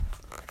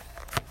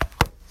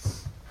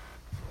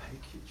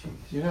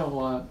You know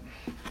what?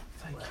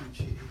 Thank you,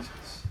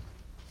 Jesus.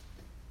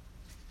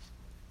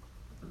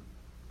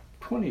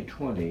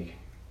 2020,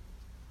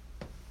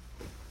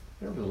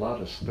 there was a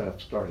lot of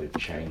stuff started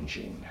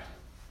changing.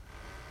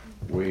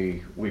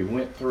 We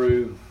went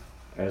through,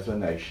 as a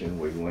nation,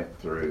 we went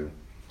through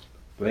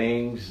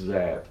things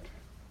that,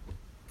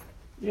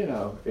 you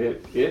know,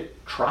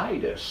 it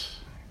tried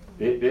us.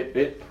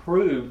 It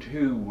proved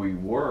who we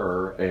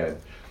were, and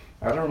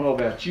I don't know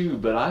about you,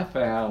 but I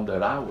found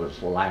that I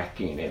was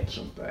lacking in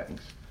some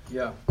things.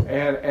 Yeah.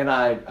 And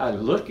I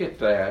look at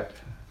that,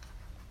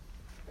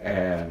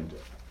 and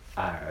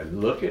I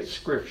look at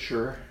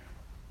Scripture,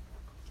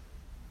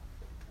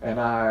 and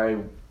I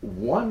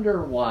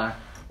wonder why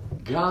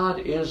God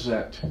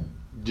isn't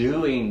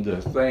doing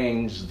the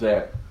things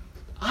that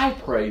I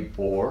prayed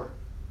for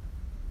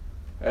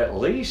at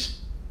least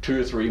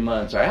 2 or 3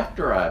 months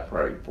after I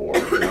prayed for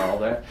it and all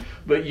that.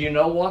 But you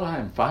know what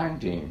I'm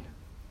finding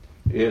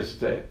is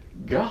that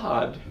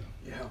God,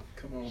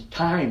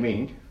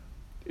 timing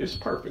is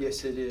perfect.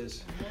 Yes, it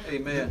is.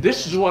 Amen.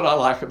 This is what I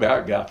like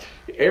about God.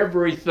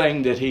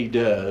 Everything that He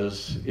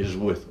does is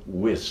with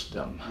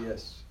wisdom.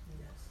 Yes.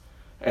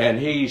 And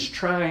He's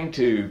trying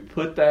to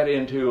put that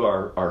into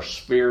our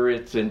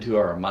spirits, into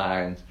our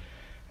minds.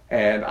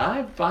 And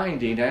I'm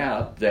finding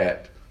out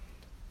that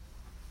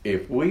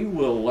if we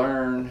will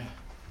learn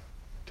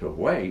to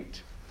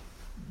wait,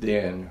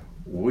 then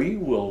we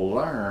will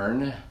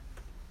learn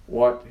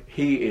what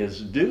He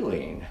is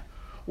doing.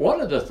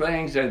 One of the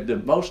things, and the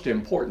most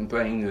important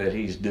thing that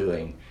He's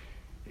doing,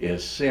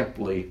 is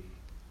simply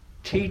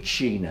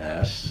teaching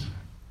us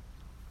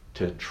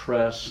to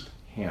trust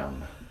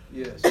Him.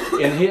 Yes.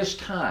 In His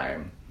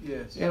time.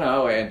 Yes. You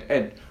know,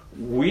 and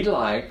we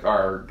like,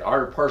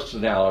 our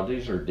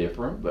personalities are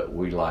different, but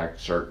we like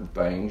certain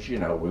things. You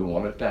know, we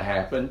want it to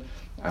happen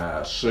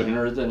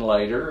sooner than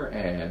later,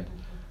 and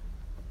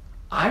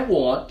I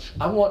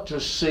want to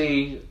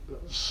see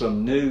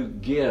some new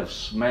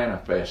gifts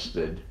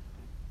manifested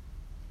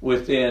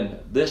within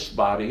this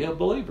body of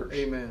believers.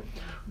 Amen.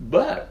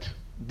 But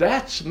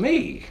that's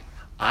me.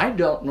 I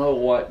don't know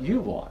what you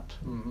want.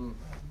 Mm-hmm.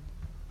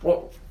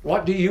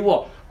 What do you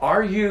want?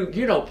 Are you,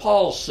 you know,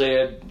 Paul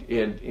said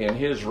in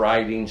his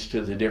writings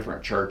to the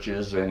different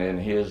churches and in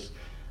his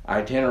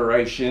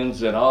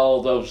itinerations and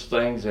all those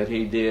things that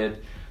he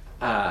did,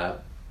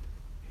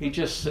 he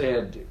just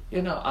said,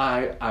 you know,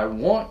 I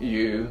want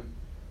you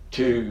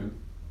to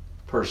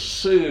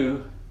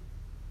pursue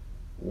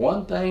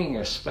one thing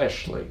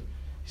especially.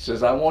 He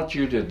says, I want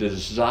you to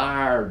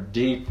desire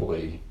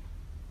deeply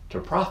to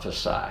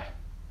prophesy.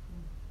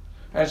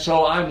 And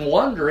so I'm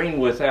wondering,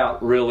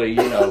 without really,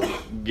 you know,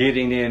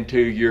 getting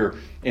into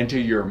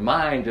your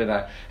mind,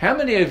 and how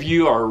many of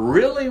you are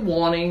really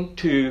wanting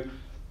to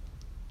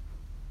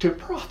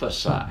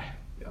prophesy?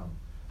 Yeah.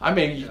 I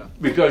mean,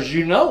 because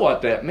you know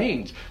what that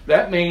means.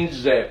 That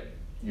means that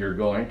you're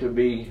going to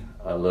be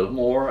a little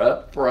more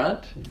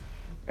upfront,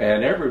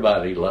 and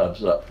everybody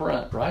loves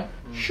upfront, right?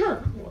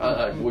 Sure.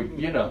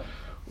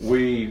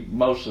 We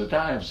most of the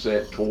time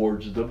sit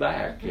towards the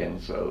back,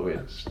 and so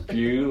it's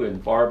few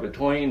and far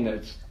between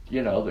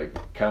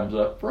that comes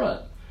up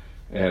front.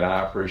 And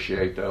I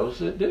appreciate those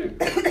that do.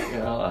 You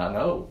know, I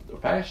know the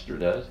pastor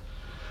does.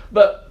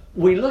 But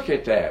we look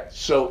at that.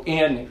 So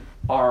in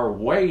our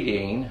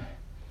waiting,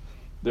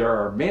 there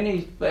are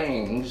many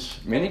things,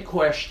 many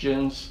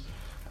questions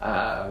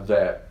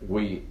that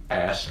we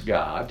ask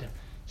God,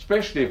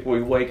 especially if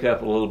we wake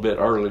up a little bit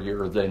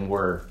earlier than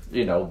we're,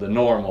 the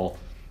normal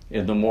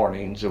in the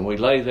mornings, and we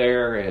lay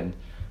there and,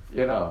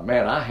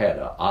 man, I had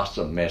an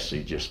awesome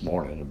message this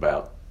morning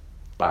about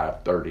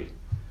 5:30.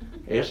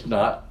 It's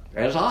not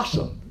as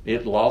awesome.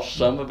 It lost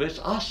some of its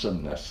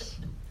awesomeness.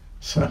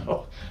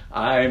 So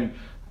but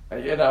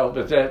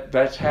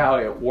that's how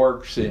it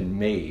works in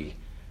me.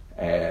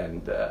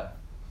 And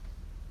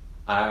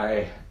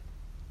I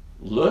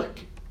look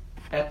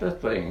at the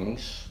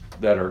things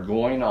that are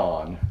going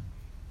on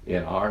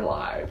in our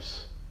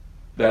lives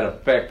that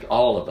affect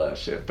all of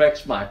us. It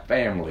affects my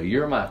family.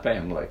 You're my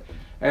family.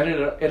 And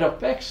it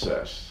affects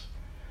us.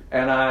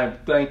 And I'm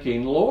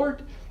thinking,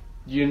 Lord,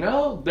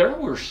 there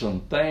were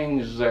some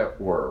things that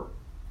were,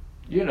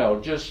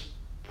 just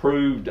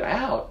proved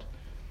out.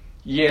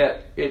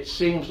 Yet it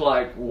seems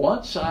like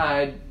one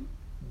side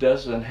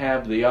doesn't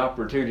have the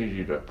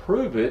opportunity to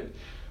prove it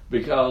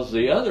because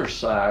the other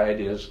side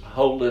is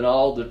holding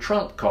all the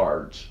trump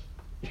cards,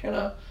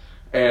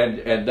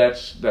 And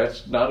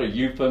that's not a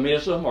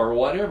euphemism or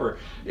whatever.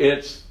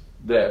 It's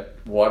that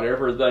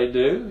whatever they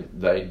do,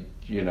 they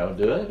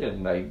do it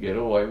and they get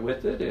away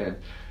with it.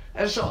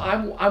 And so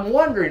I'm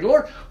wondering,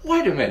 Lord,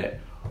 wait a minute.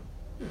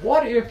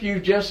 What if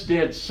you just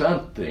did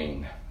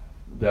something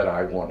that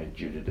I wanted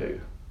you to do?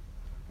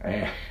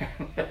 And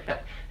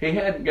he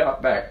hadn't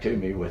got back to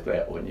me with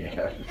that one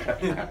yet.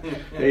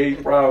 He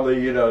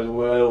probably,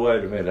 well,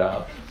 wait a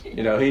minute.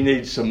 He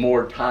needs some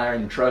more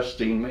time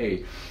trusting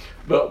me.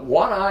 But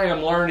what I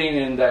am learning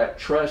in that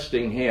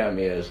trusting Him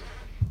is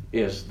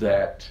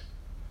that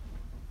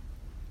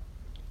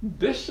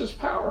this is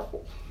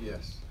powerful.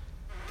 Yes.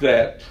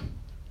 That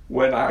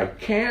when I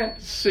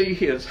can't see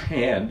his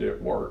hand at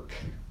work,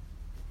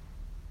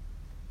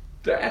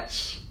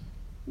 that's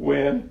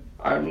when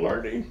I'm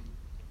learning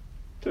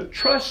to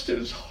trust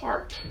his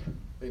heart.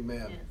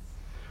 Amen. Yes.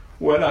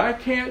 When I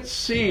can't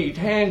see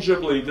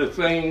tangibly the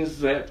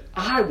things that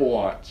I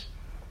want,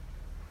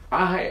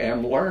 I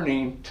am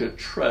learning to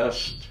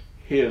trust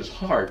his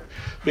heart.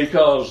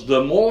 Because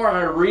the more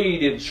I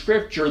read in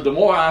Scripture, the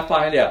more I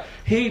find out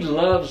he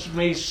loves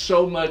me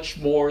so much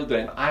more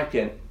than I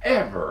can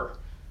ever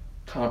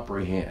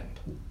comprehend.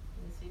 Yes,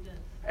 he does.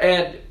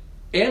 And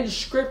in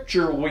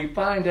Scripture, we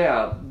find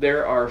out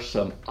there are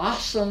some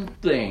awesome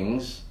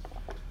things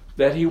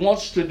that he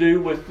wants to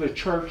do with the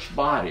church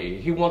body.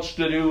 He wants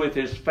to do with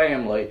his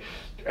family,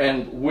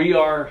 and we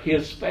are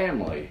his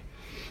family.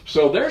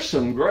 So there's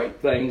some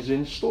great things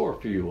in store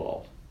for you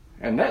all.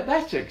 And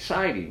that's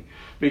exciting,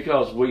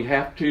 because we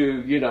have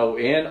to,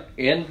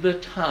 in the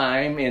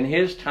time, in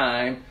his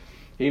time,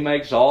 he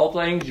makes all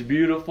things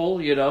beautiful,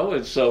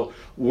 and so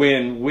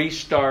when we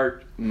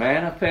start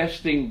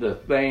manifesting the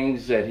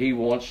things that he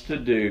wants to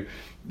do,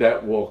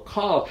 that will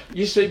cause,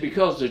 you see,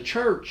 because the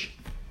church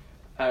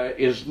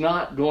is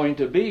not going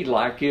to be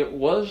like it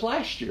was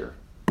last year.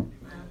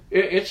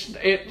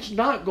 It's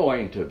not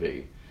going to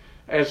be.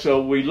 And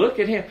so we look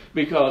at him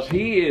because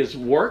he is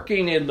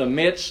working in the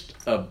midst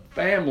of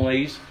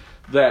families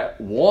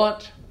that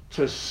want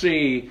to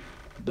see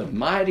the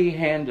mighty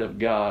hand of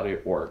God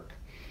at work.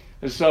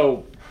 And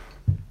so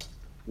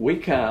we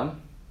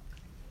come,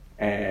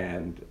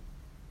 and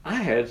I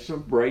had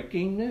some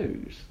breaking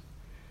news.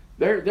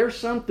 There's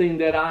something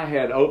that I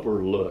had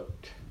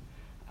overlooked.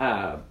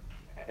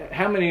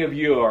 How many of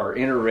you are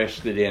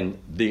interested in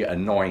the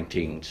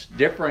anointings,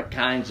 different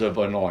kinds of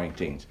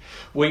anointings?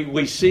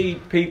 We see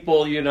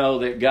people,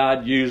 that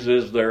God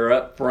uses, they're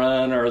up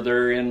front or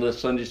they're in the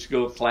Sunday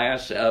school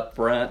class up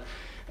front.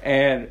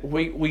 And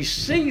we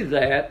see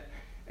that,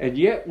 and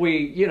yet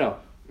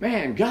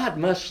man, God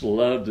must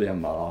love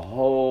them a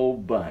whole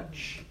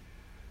bunch.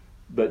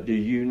 But do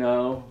you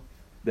know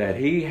that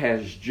he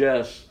has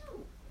just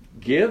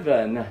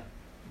given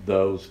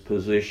those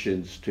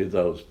positions to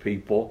those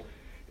people?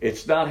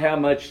 It's not how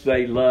much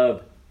they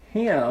love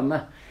him,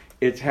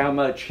 it's how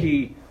much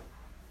he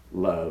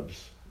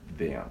loves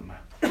them.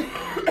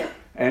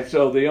 And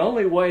so the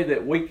only way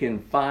that we can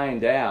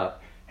find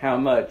out how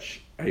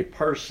much a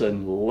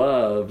person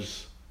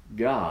loves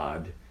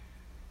God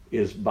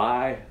is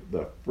by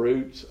the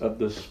fruits of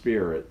the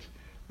Spirit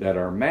that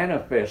are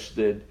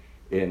manifested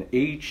in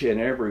each and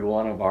every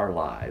one of our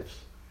lives.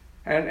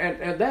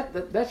 And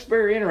that's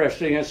very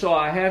interesting. And so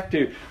I have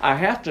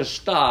to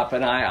stop,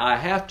 and I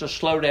have to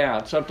slow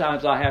down.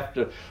 Sometimes I have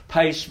to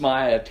pace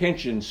my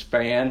attention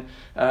span,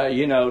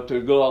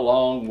 to go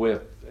along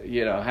with,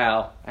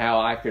 how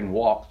I can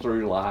walk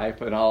through life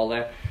and all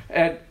that.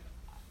 And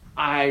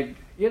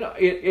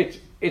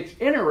it's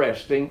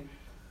interesting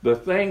the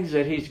things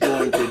that he's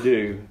going to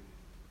do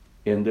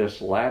in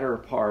this latter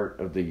part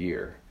of the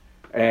year.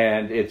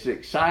 And it's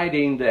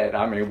exciting that,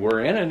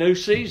 we're in a new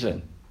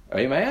season.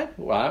 Amen?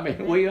 Well,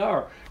 we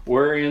are.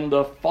 We're in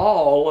the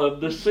fall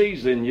of the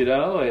season,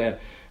 and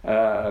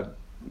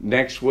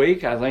next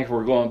week I think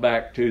we're going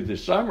back to the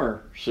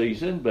summer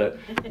season, but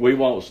we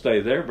won't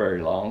stay there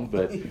very long.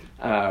 But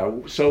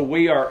so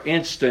we are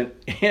instant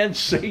in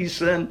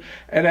season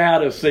and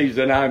out of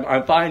season.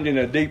 I'm finding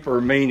a deeper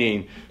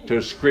meaning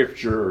to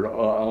Scripture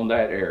on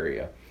that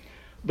area.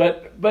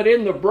 But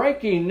in the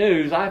breaking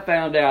news, I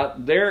found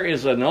out there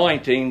is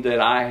anointing that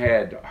I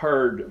had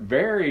heard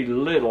very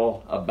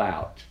little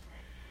about.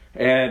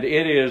 And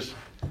it is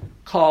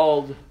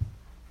called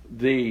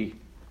the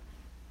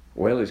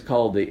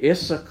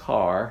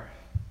Issachar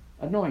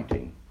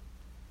anointing.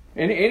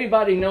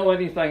 Anybody know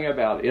anything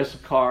about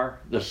Issachar,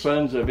 the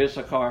sons of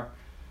Issachar?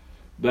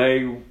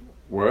 They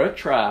were a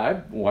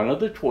tribe, one of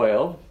the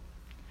 12.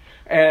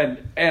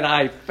 And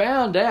I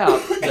found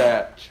out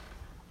that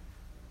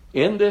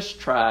in this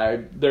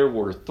tribe, there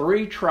were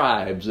 3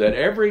 tribes that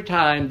every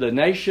time the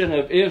nation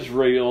of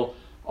Israel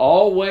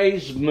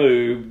always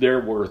moved, there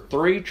were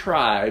 3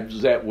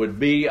 tribes that would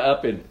be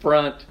up in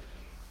front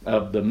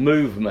of the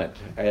movement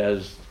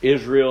as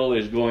Israel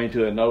is going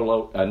to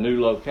a new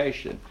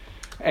location.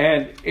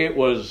 And it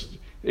was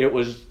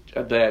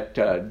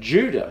that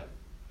Judah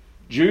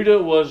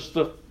was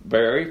the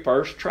very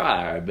first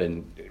tribe,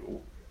 and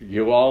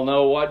you all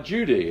know what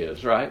Judah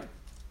is, right?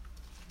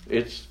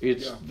 It's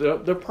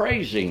the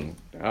praising,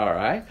 all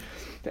right?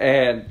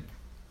 And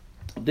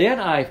then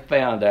I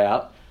found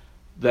out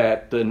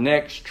that the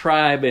next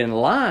tribe in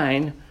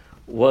line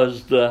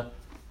was the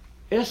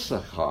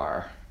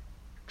Issachar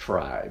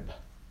tribe.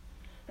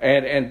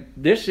 And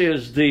this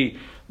is the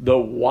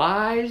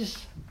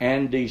wise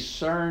and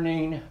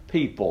discerning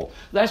people.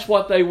 That's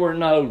what they were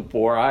known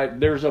for.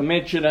 There's a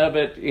mention of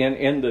it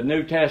in the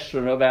New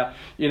Testament about,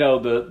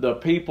 the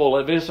people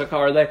of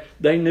Issachar.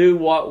 They knew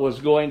what was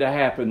going to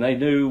happen. They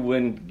knew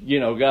when,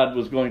 God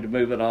was going to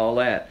move and all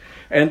that.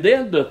 And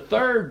then the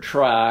third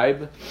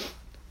tribe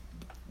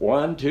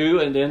 1, 2,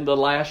 and then the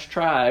last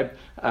tribe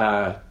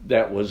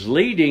that was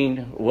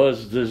leading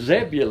was the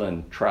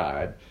Zebulun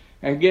tribe.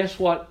 And guess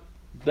what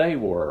they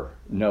were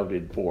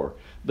noted for?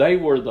 They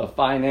were the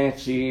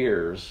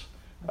financiers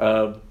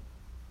of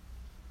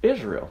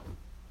Israel.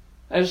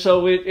 And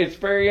so it's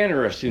very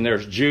interesting.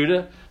 There's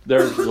Judah,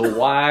 there's the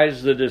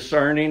wise, the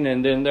discerning,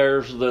 and then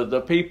there's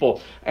the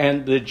people.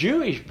 And the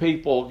Jewish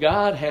people,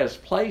 God has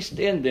placed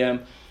in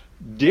them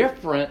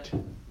different,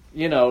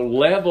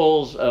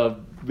 levels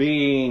of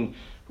being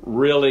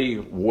really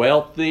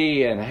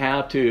wealthy and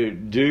how to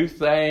do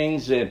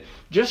things. And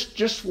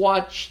just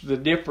watch the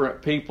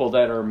different people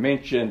that are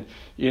mentioned,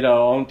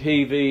 on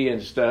TV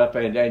and stuff,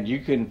 and you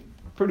can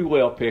pretty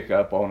well pick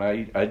up on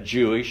a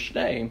Jewish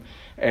name.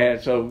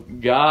 And so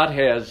God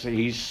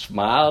He's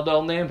smiled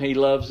on them. He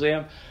loves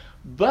them.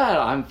 But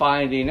I'm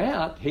finding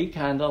out He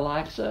kind of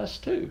likes us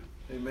too.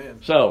 Amen.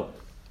 So,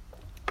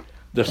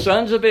 the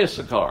sons of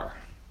Issachar,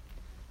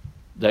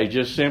 they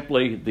just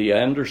simply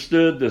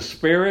understood the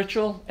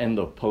spiritual and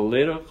the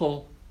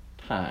political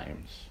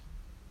times.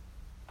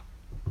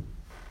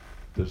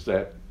 Does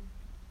that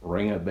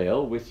ring a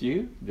bell with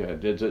you?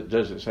 Does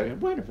it say,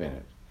 wait a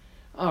minute,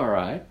 all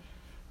right,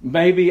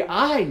 maybe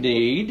I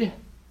need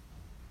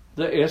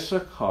the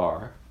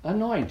Issachar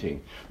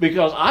anointing,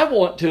 because I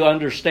want to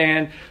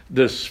understand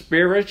the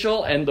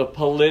spiritual and the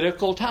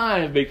political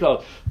times,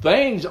 because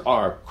things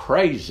are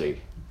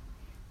crazy.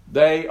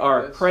 They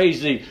are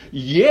crazy,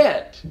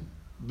 yet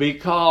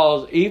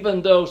because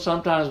even though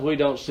sometimes we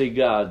don't see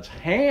God's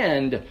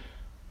hand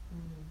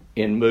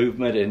in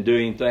movement and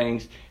doing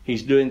things,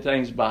 He's doing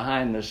things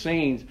behind the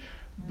scenes,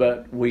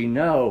 but we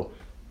know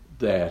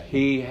that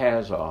He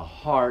has a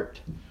heart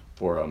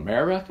for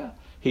America.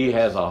 He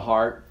has a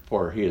heart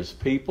for His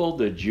people,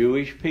 the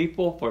Jewish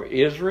people, for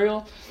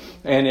Israel.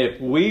 And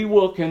if we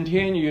will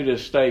continue to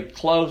stay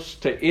close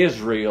to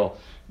Israel,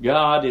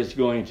 God is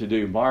going to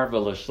do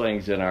marvelous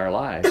things in our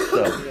lives.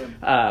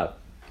 So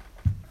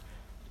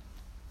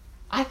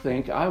I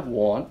think I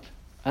want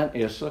an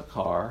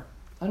Issachar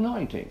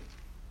anointing.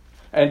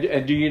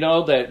 And do you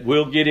know that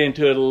we'll get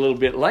into it a little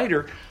bit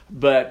later,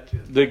 but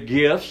the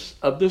gifts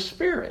of the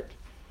Spirit.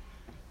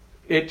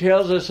 It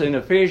tells us in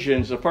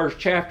Ephesians, the first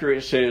chapter,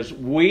 it says,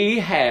 we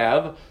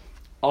have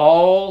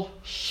all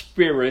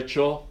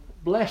spiritual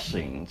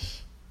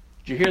blessings.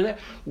 Did you hear that?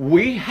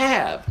 We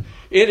have.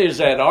 It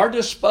is at our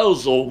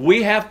disposal.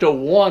 We have to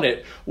want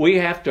it. We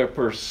have to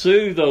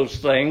pursue those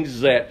things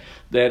that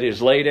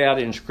is laid out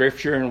in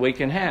Scripture and we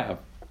can have.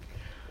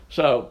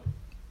 So,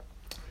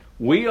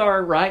 we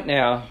are right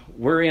now,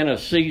 we're in a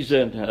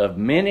season of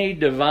many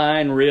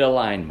divine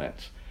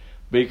realignments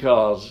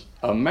because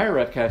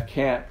America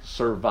can't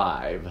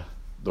survive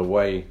the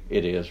way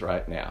it is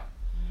right now.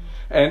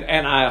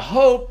 And I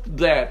hope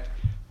that,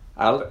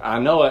 I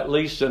know at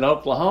least in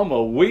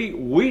Oklahoma,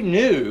 we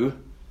knew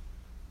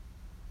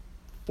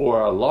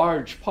for a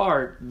large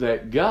part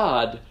that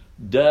God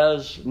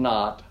does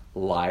not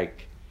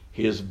like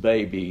His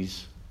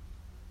babies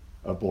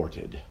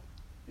aborted.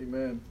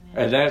 Amen.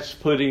 And that's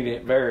putting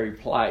it very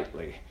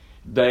politely.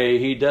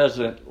 He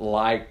doesn't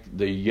like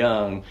the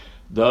young,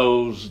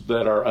 those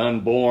that are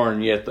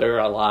unborn yet they're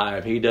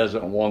alive. He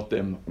doesn't want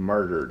them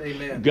murdered.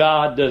 Amen.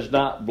 God does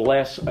not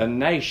bless a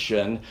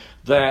nation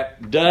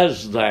that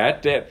does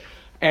that.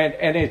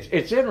 And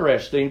it's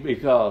interesting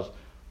because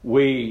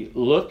we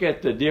look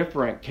at the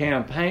different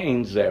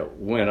campaigns that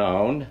went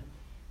on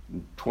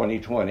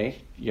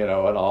 2020, and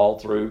all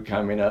through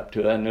coming up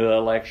to a new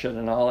election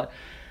and all that.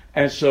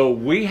 And so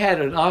we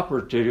had an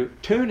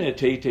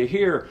opportunity to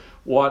hear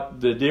what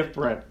the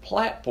different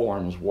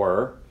platforms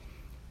were.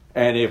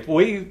 And if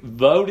we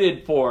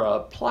voted for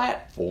a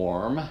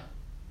platform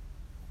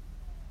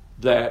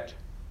that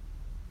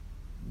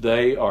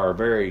they are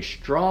very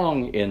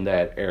strong in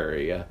that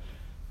area,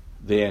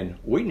 then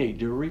we need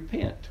to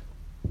repent.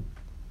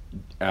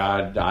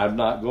 I'm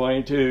not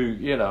going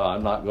to,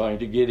 I'm not going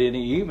to get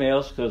any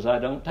emails because I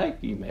don't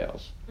take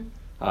emails.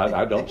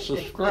 I don't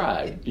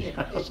subscribe,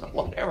 so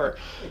whatever.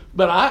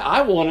 But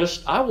I want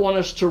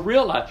us to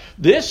realize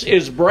this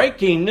is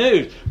breaking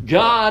news.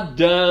 God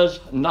does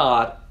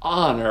not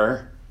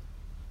honor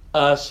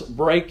us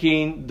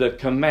breaking the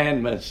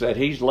commandments that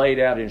He's laid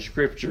out in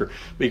Scripture,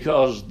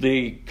 because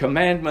the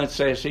commandments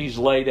as He's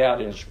laid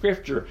out in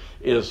Scripture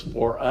is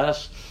for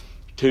us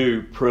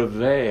to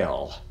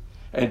prevail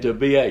and to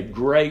be a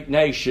great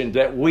nation,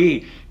 that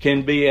we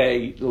can be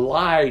a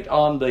light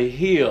on the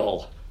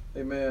hill.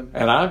 Amen.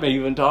 And I'm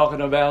even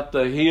talking about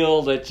the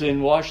hill that's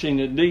in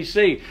Washington,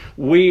 D.C.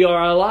 We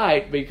are a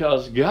light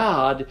because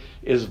God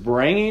is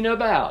bringing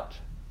about.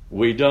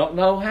 We don't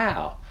know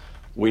how.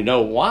 We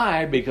know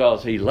why,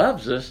 because He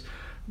loves us.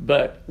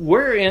 But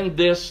we're in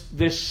this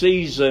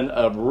season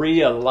of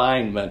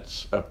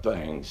realignments of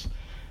things.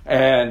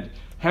 And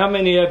how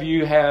many of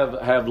you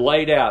have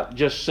laid out,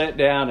 just sat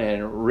down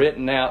and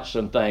written out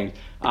some things?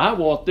 I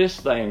want this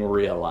thing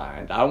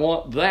realigned. I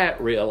want that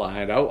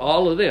realigned.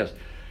 All of this.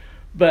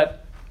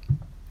 But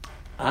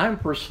I'm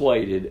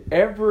persuaded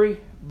every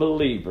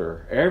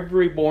believer,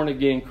 every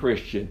born-again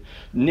Christian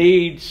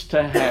needs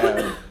to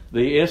have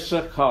the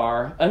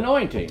Issachar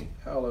anointing.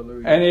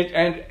 Hallelujah.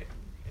 And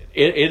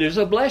it is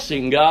a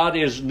blessing. God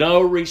is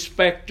no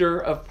respecter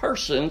of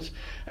persons.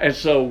 And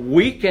so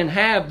we can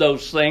have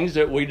those things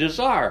that we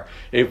desire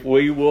if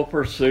we will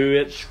pursue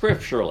it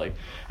scripturally.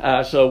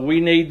 So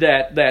we need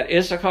that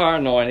Issachar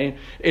anointing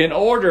in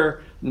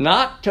order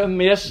not to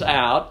miss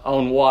out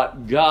on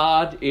what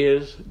God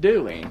is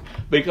doing.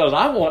 Because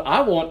I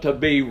want to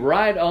be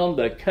right on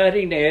the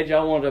cutting edge.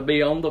 I want to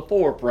be on the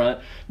forefront.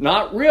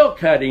 Not real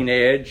cutting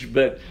edge,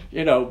 but,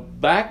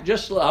 back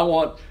just, I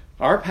want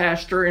our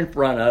pastor in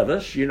front of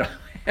us,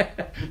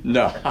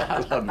 No, I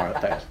love my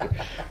pastor.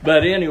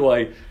 But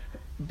anyway,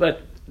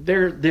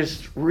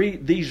 these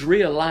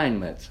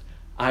realignments,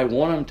 I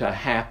want them to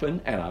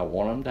happen, and I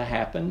want them to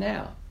happen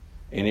now.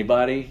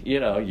 Anybody,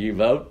 you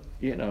vote,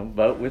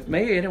 vote with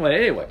me.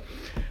 Anyway,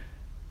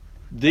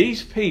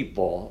 these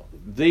people,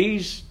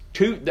 these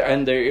two,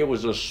 and it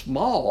was a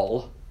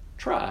small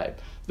tribe.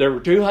 There were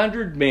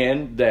 200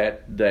 men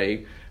that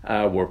they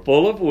were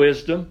full of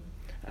wisdom.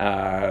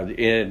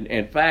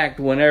 In fact,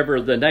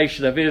 whenever the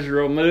nation of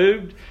Israel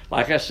moved,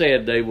 like I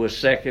said, they was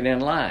second in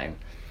line.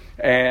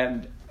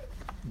 And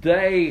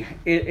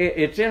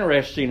it's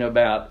interesting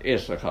about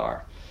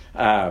Issachar.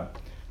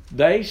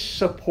 They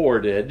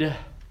supported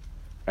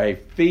a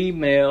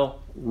female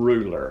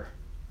ruler,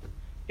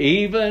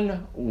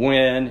 even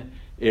when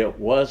it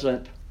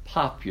wasn't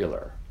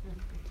popular.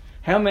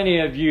 How many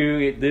of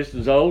you, this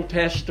is Old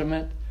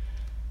Testament,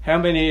 how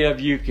many of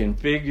you can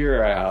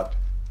figure out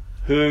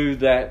who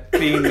that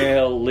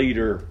female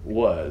leader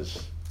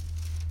was?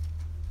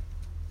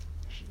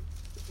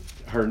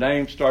 Her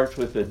name starts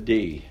with a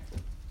D.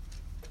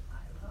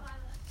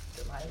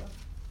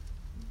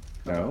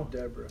 No.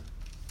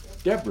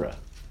 Deborah.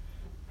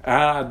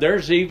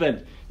 There's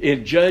even,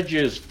 in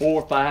Judges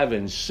 4, 5,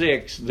 and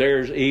 6,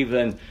 there's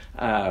even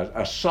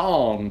a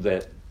song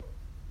that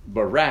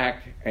Barak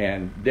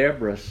and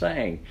Deborah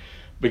sang.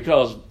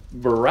 Because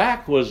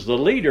Barak was the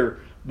leader,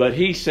 but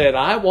he said,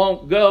 I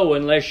won't go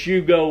unless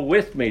you go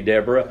with me,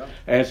 Deborah.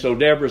 Yeah. And so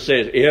Deborah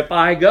says, if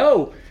I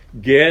go,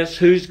 guess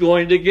who's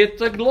going to get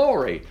the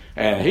glory?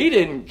 And he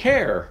didn't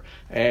care.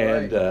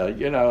 And,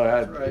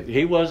 right.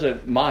 He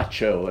wasn't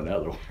macho, in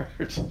other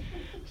words.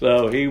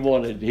 So he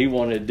wanted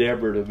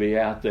Deborah to be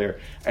out there.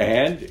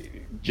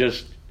 And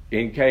just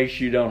in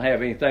case you don't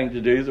have anything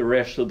to do the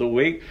rest of the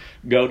week,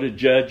 go to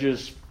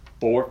Judges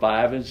 4,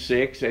 5, and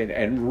 6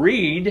 and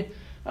read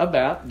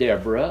about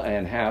Deborah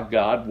and how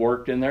God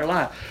worked in their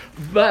life.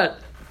 But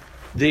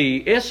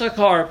the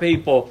Issachar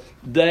people,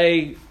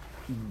 they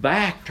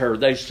backed her.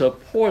 They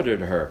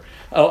supported her.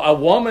 A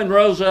woman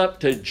rose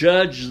up to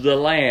judge the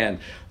land.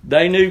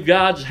 They knew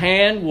God's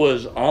hand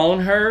was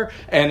on her,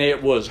 and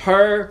it was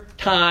her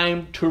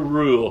time to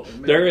rule.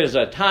 Amen. There is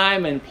a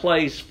time and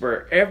place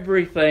for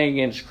everything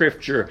in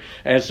Scripture,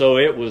 and so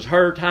it was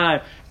her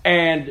time.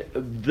 And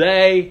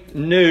they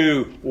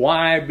knew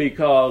why,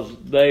 because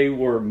they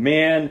were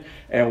men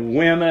and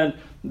women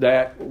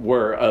that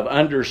were of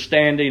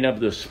understanding of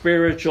the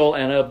spiritual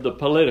and of the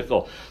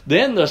political.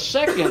 Then the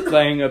second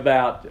thing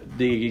about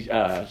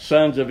the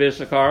sons of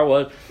Issachar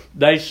was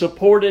they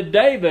supported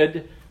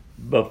David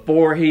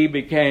before he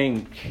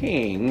became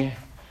king,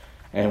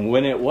 and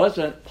when it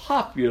wasn't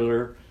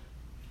popular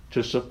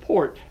to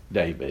support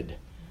David.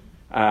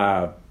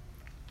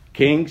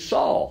 King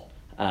Saul,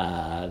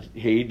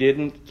 he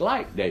didn't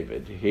like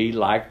David. He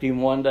liked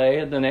him one day,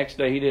 and the next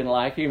day he didn't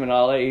like him, and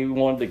all that. He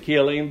wanted to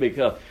kill him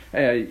because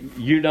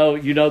you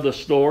know the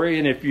story.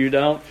 And if you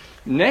don't,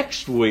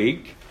 next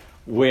week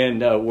when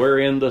we're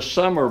in the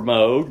summer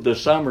mode, the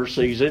summer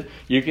season,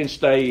 you can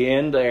stay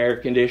in the air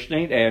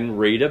conditioning and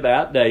read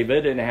about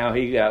David and how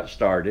he got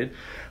started.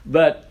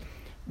 But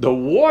the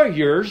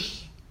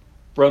warriors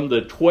from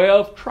the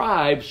 12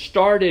 tribes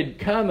started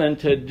coming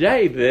to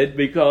David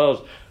because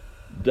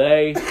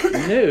they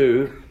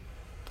knew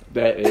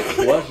that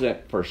it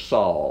wasn't for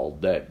Saul,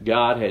 that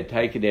God had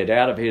taken it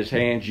out of his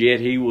hands,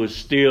 yet he was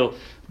still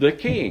the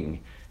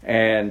king.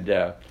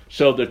 And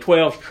so the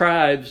 12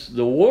 tribes,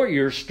 the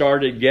warriors,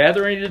 started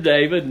gathering to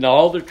David, and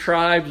all the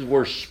tribes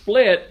were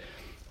split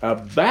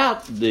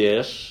about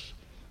this.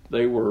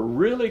 They were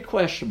really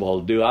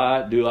questionable. Do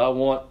I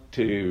want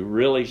to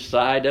really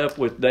side up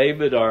with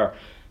David, or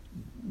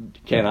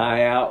can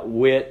I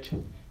outwit,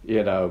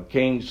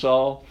 King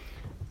Saul?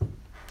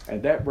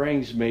 And that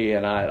brings me,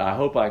 and I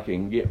hope I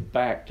can get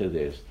back to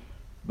this,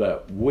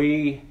 but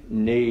we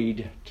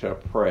need to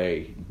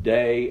pray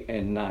day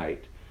and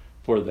night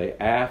for the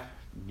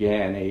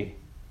Afghani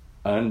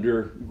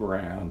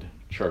underground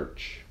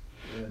church.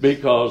 Yes.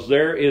 Because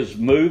there is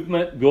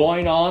movement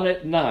going on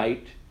at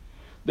night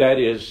that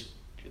is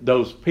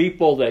those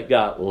people that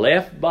got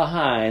left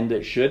behind,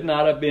 that should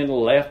not have been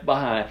left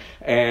behind,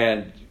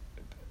 and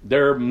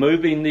they're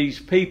moving these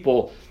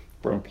people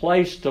from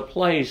place to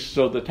place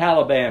so the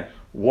Taliban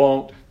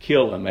won't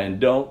kill them. And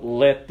don't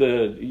let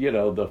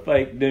the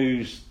fake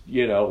news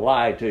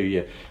lie to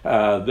you.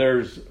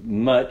 There's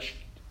much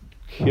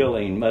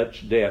killing,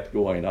 much death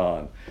going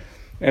on.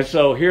 And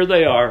so here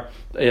they are.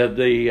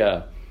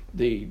 The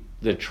the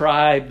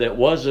tribe that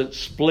wasn't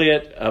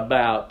split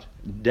about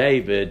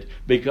David,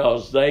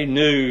 because they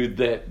knew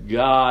that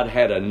God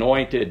had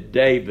anointed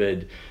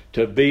David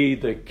to be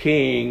the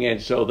king,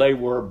 and so they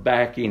were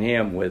backing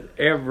him with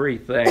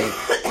everything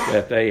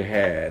that they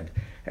had.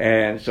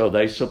 And so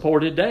they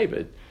supported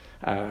David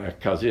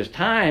because his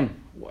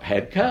time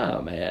had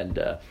come, and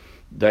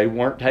they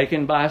weren't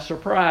taken by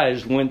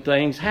surprise when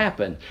things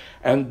happened.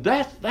 And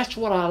that's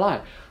what I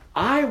like.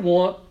 I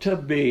want to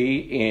be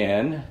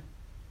in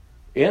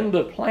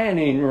the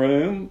planning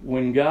room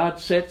when God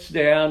sits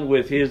down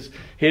with his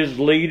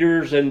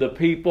leaders and the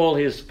people,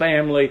 his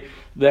family,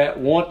 that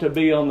want to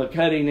be on the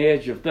cutting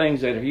edge of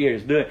things that he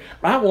is doing.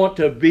 I want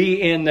to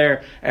be in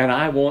there, and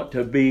I want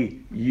to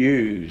be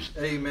used.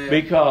 Amen.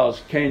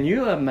 Because can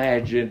you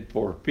imagine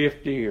for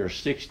 50 or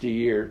 60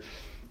 years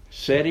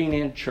sitting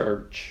in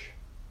church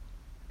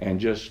and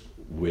just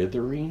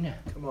withering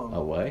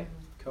away?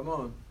 Come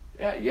on.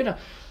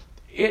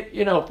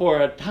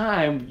 For a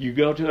time you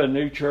go to a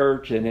new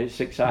church and it's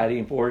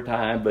exciting for a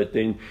time, but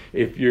then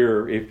if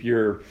you're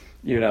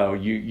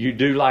you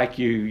do like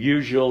you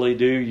usually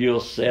do,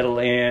 you'll settle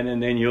in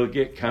and then you'll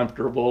get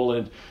comfortable,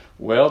 and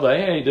well, they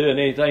ain't doing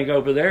anything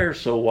over there,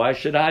 so why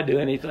should I do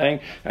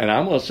anything? And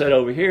I'm going to sit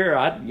over here.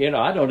 I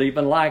don't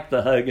even like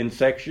the hugging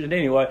section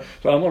anyway,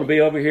 so I'm going to be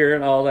over here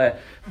and all that.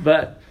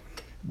 But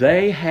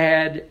they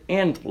had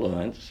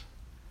influence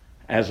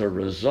as a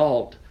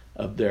result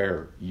of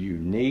their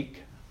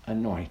unique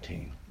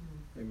anointing.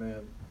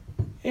 Amen.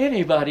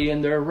 Anybody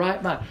in their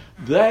right mind,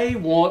 they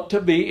want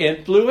to be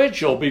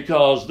influential,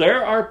 because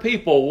there are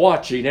people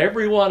watching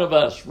every one of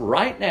us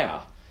right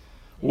now.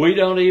 We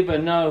don't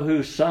even know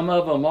who some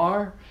of them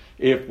are.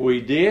 If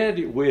we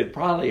did, we'd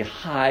probably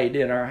hide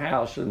in our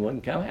house and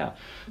wouldn't come out.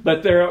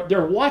 But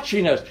they're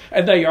watching us,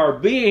 and they are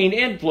being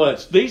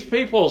influenced. These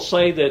people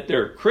say that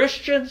they're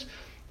Christians.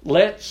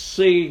 Let's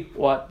see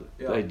what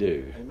they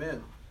do.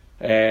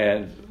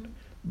 Amen.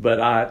 But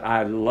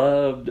I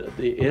loved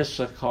the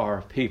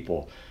Issachar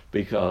people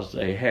because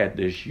they had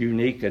this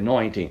unique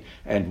anointing,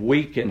 and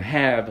we can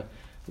have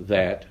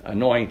that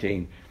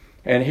anointing.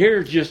 And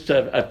here's just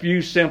a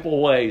few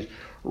simple ways.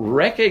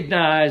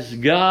 Recognize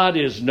God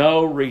is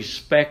no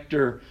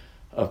respecter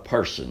of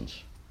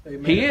persons.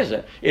 Amen. He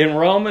isn't. In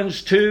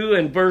Romans 2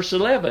 and verse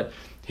 11,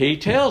 he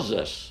tells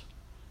us.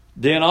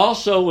 Then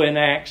also in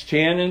Acts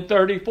 10 and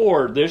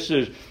 34, this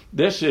is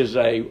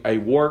a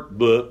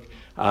workbook.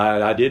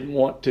 I didn't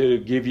want to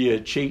give you a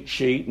cheat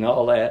sheet and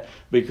all that,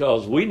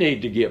 because we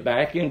need to get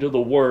back into the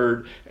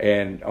Word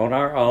and on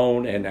our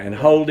own and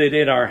hold it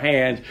in our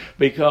hands,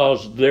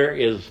 because there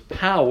is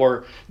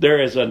power,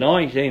 there is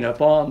anointing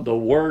upon the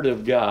Word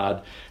of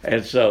God.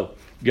 And so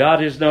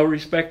God is no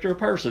respecter of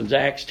persons.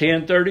 Acts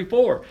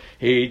 10:34.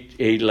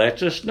 He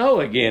lets us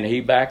know again. He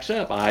backs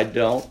up.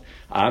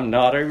 I'm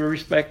not a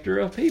respecter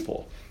of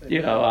people.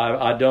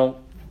 I don't,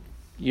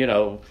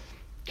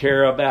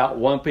 care about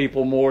one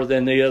people more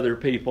than the other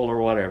people or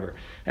whatever.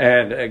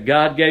 And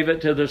God gave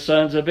it to the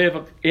sons of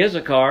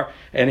Issachar,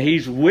 and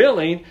he's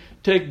willing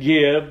to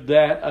give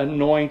that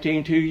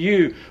anointing to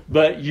you.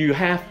 But you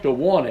have to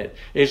want it.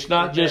 It's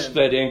not just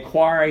that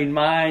inquiring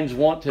minds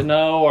want to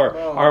know,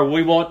 or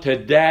we want to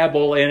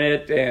dabble in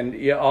it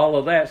and all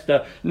of that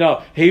stuff.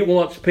 No, he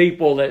wants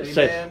people that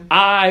say,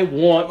 I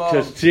want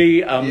to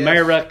see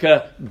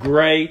America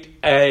great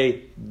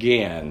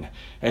again.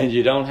 And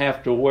you don't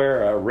have to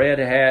wear a red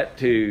hat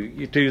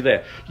to do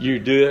that. You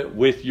do it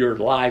with your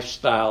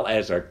lifestyle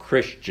as a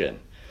Christian.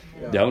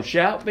 Yeah. Don't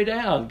shout me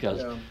down,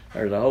 because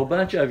there's a whole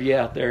bunch of you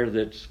out there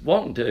that's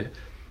wanting to.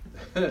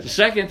 The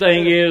second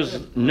thing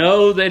is,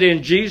 know that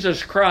in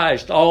Jesus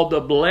Christ, all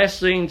the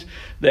blessings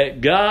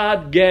that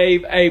God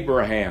gave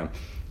Abraham,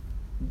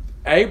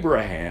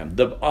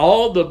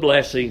 all the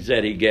blessings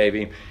that he gave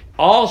him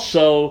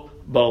also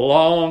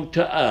belong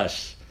to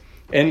us.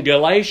 In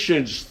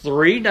Galatians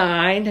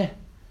 3:9,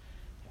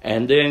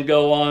 and then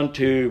go on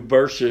to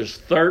verses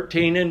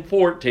 13 and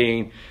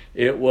 14,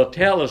 it will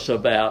tell us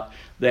about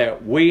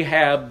that we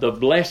have the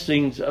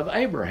blessings of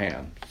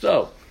Abraham.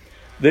 So,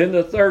 then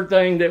the third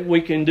thing that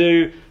we can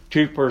do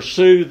to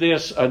pursue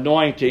this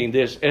anointing,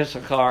 this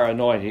Issachar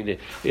anointing,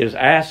 is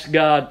ask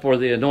God for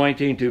the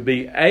anointing to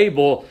be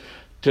able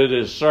to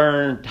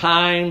discern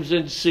times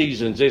and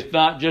seasons. It's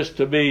not just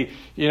to be,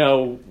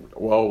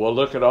 well,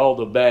 look at all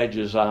the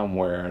badges I'm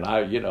wearing.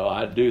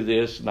 I do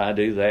this and I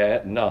do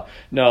that.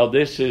 No,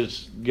 this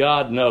is,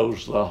 God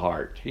knows the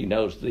heart. He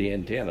knows the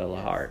intent of the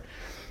heart.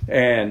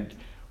 And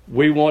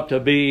we want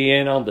to be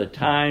in on the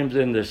times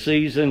and the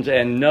seasons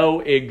and know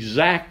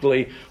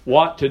exactly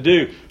what to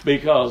do,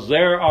 because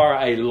there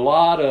are a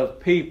lot of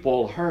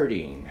people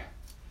hurting.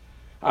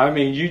 I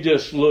mean, you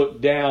just look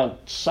down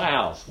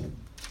south,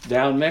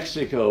 down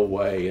Mexico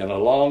way and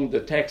along the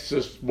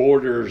Texas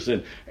borders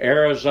and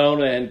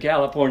Arizona and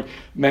California.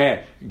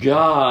 Man,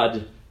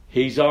 God,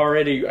 he's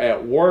already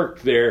at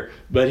work there,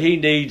 but he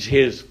needs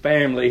his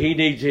family. He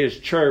needs his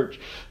church.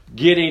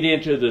 getting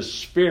into the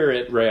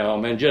spirit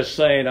realm and just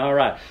saying, all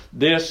right,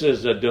 this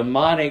is a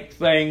demonic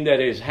thing that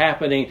is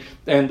happening,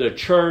 and the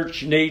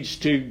church needs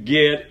to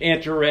get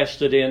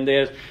interested in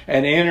this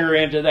and enter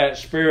into that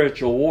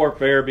spiritual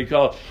warfare,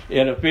 because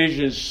in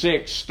Ephesians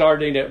 6,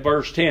 starting at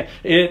verse 10,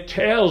 it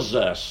tells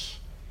us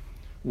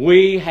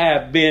we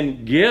have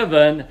been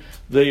given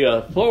the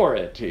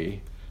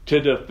authority to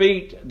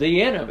defeat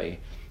the enemy.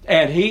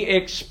 And he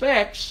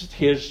expects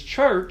his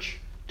church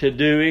to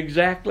do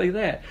exactly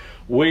that.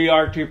 We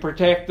are to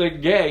protect the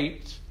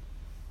gates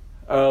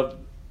of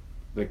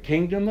the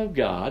kingdom of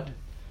God.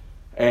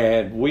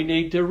 And we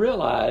need to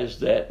realize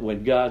that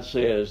when God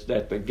says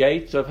that the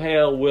gates of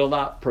hell will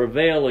not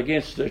prevail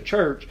against the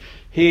church,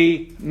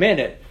 he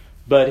meant it.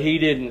 But he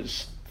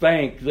didn't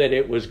think that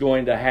it was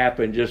going to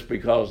happen just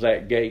because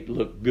that gate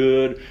looked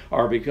good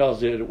or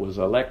because it was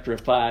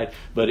electrified,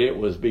 but it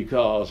was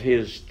because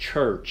his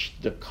church,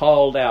 the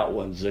called out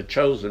ones, the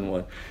chosen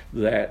one,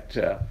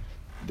 that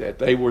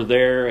they were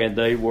there and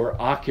they were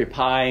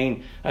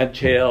occupying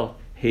until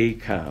he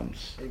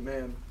comes.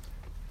 Amen.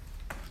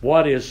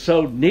 What is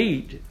so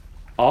neat,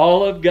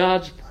 all of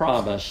God's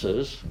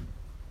promises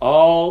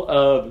are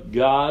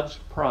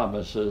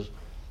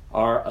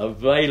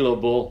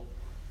available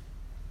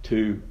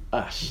to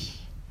us.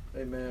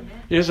 Amen.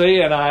 You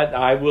see, and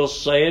I will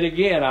say it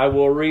again, I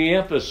will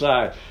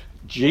reemphasize,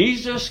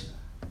 Jesus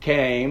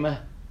came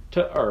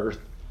to earth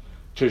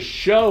to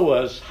show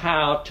us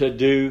how to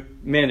do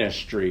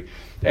ministry.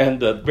 And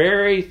the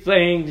very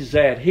things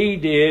that he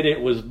did,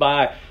 it was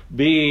by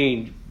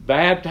being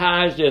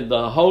baptized in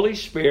the Holy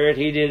Spirit.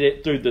 He did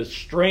it through the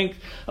strength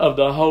of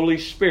the Holy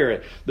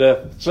Spirit.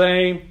 The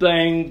same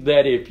thing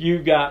that if you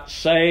got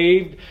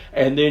saved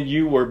and then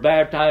you were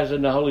baptized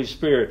in the Holy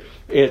Spirit,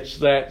 it's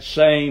that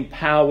same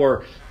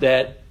power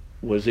that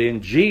was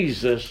in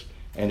Jesus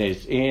and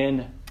is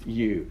in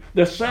you.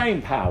 The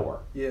same power.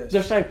 Yes.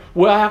 The same.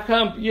 Well, how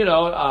come,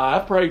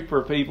 I prayed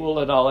for people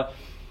and all that.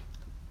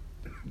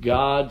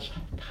 God's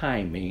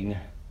timing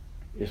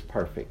is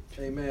perfect.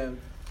 Amen.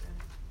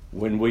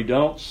 When we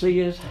don't see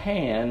his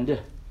hand,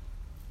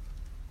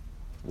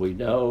 we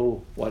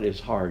know what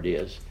his heart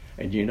is.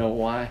 And you know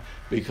why?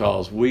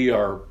 Because we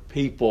are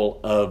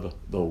people of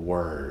the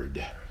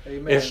Word.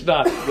 Amen. It's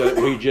not that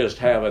we just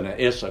have an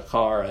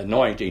Issachar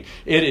anointing.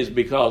 It is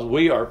because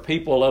we are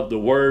people of the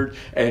Word,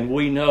 and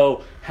we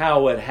know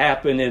how it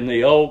happened in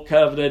the Old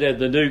Covenant and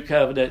the New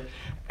Covenant.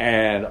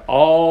 And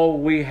all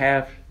we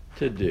have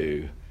to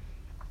do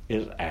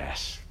is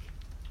ask.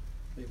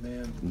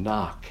 Amen.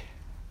 Knock.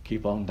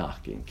 Keep on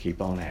knocking.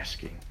 Keep on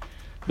asking.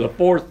 The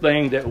fourth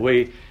thing that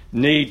we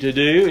need to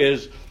do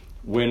is,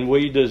 when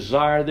we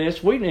desire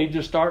this, we need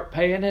to start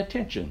paying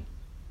attention.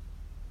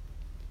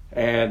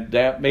 And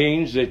that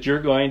means that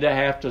you're going to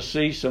have to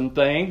see some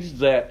things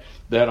that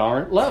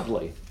aren't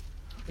lovely,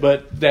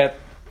 but that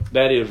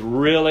is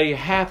really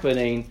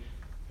happening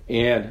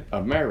in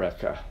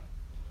America.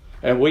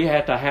 And we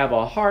have to have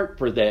a heart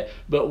for that.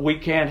 But we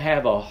can't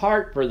have a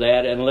heart for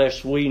that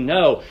unless we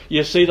know.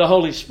 You see, the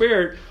Holy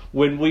Spirit,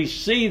 when we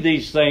see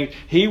these things,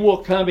 he will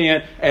come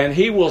in and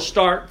he will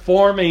start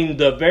forming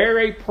the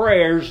very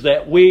prayers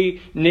that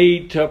we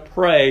need to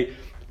pray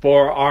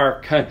for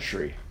our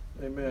country.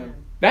 Amen.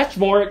 That's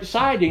more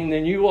exciting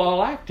than you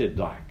all acted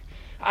like.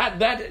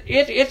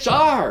 It's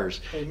ours.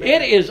 Amen.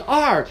 It is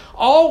ours.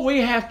 All we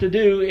have to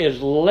do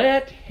is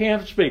let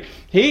him speak.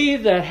 He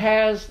that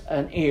has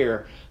an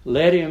ear,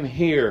 let him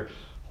hear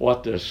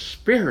what the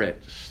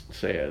Spirit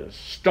says.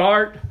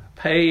 Start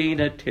paying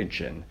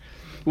attention.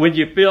 When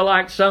you feel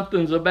like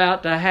something's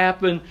about to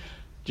happen,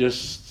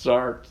 just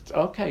start,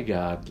 okay,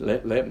 God,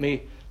 let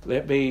me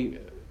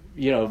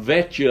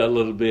vet you a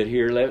little bit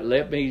here.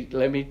 Let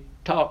me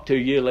talk to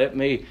you. Let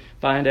me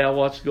find out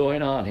what's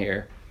going on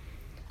here.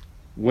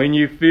 When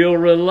you feel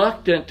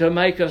reluctant to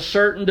make a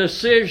certain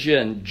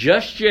decision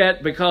just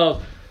yet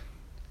because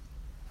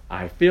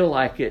I feel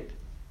like it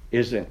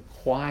isn't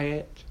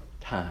quiet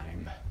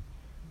time.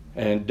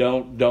 And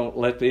don't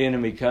let the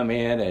enemy come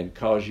in and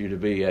cause you to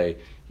be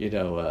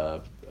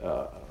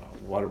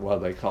what do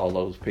they call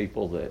those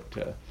people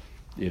that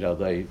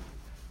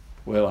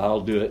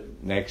I'll do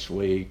it next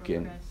week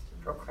and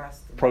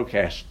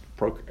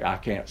I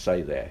can't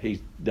say that.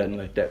 He doesn't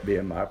let that be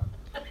in my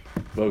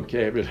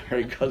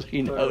vocabulary because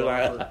he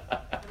knows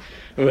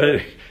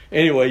But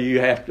anyway, you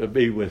have to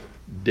be with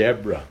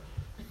Deborah,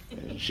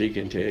 and she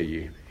can tell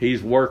you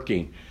he's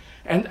working.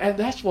 And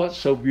that's what's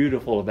so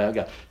beautiful about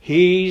God.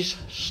 He's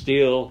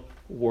still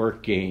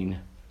working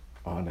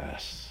on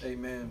us.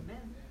 Amen.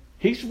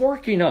 He's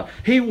working on.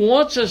 He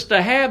wants us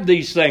to have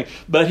these things,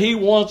 but he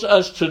wants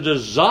us to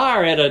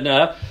desire it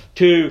enough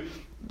to,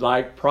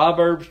 like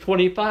Proverbs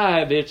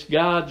 25, it's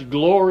God's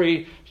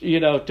glory,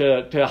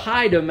 to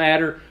hide a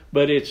matter,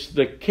 but it's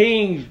the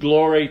king's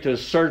glory to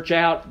search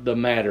out the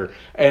matter.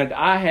 And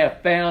I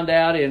have found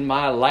out in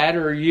my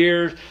latter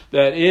years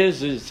that it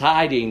is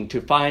exciting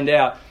to find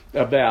out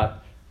about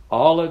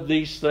all of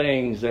these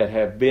things that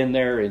have been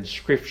there in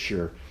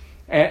Scripture.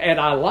 And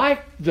I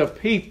like the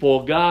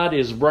people God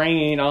is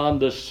bringing on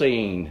the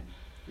scene.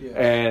 Yes.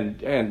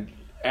 And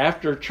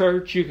after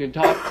church, you can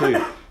talk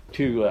to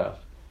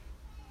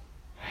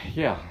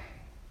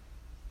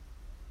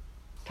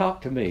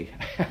talk to me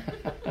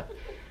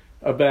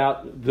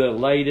about the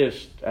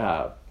latest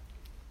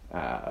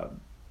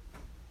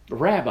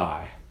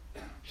rabbi.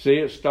 See,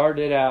 it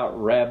started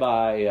out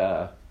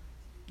Rabbi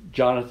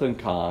Jonathan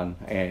Kahn,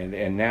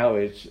 and now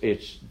it's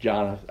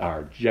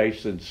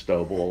Jason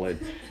Stovall,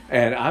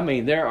 and I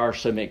mean, there are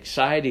some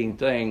exciting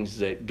things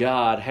that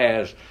God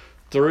has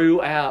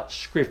throughout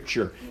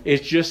Scripture.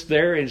 It's just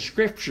there in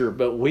Scripture,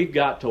 but we've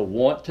got to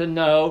want to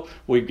know.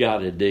 We've got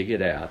to dig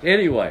it out.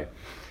 Anyway,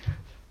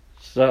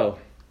 so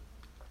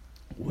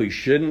we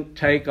shouldn't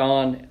take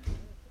on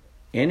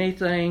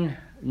anything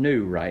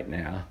new right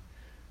now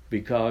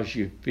because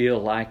you feel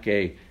like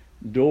a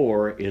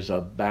door is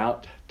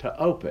about to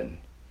open.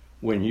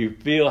 When you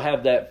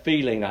have that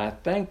feeling, I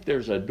think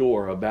there's a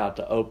door about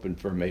to open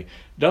for me.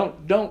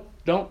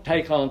 Don't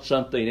take on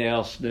something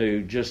else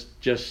new.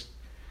 Just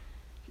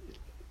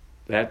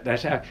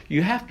that's how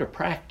you have to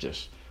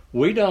practice.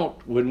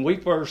 When we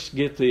first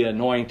get the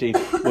anointing,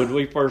 when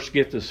we first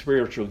get the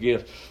spiritual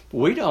gift,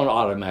 we don't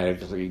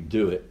automatically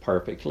do it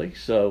perfectly.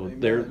 So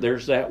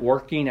there's that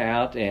working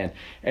out, and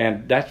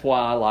that's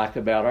why I like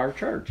about our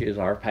church is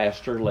our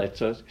pastor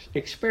lets us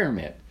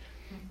experiment.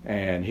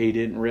 And he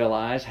didn't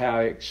realize how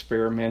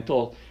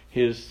experimental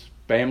his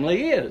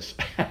family is.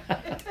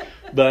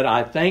 But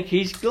I think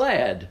he's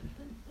glad.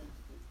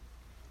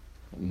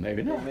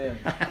 Maybe not. Amen.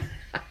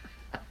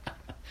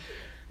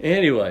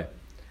 Anyway,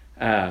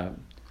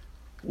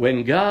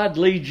 when God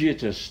leads you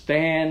to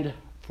stand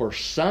for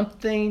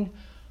something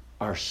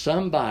or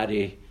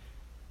somebody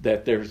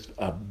that there's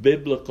a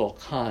biblical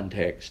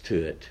context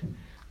to it,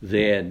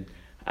 then,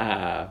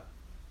 but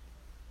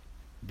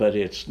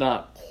it's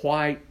not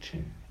quite,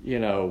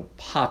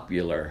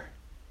 popular,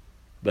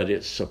 but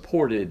it's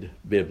supported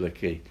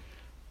biblically.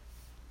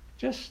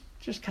 Just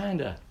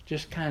kind of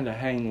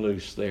hang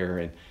loose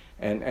there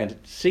and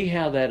see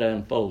how that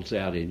unfolds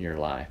out in your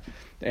life.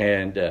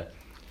 And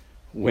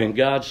when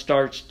God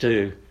starts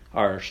to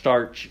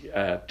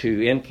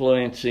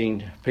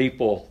influencing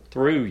people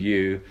through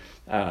you,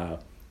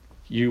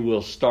 you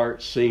will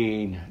start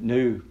seeing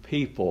new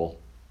people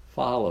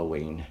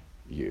following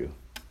you.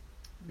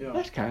 Yeah.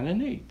 That's kind of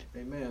neat.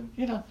 Amen.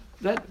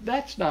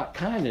 That's not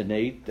kind of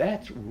neat.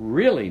 That's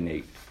really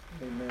neat.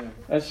 Amen.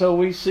 And so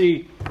we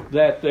see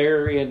that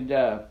there in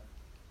 1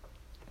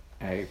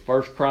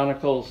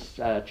 Chronicles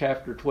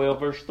chapter 12,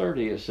 verse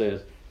 30, it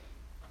says,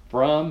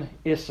 from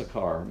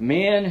Issachar,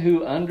 men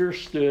who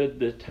understood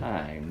the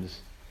times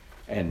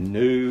and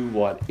knew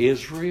what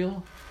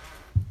Israel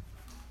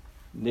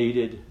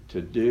needed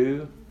to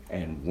do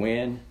and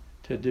when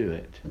to do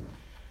it.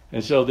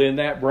 And so then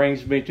that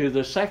brings me to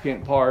the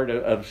second part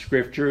of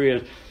Scripture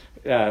is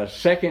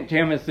 2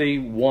 Timothy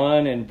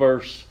 1 and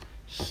verse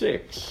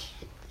 6.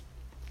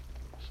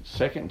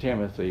 2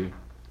 Timothy.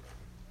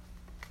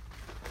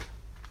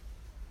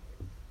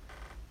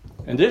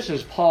 And this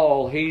is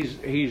Paul.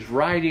 He's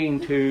writing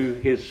to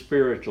his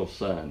spiritual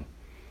son.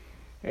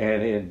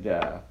 And in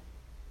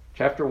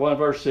chapter 1,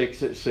 verse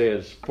 6, it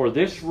says, for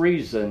this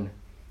reason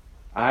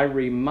I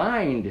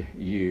remind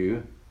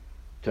you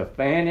to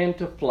fan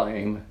into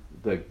flame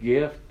the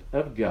gift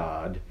of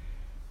God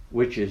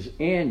which is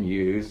in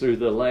you through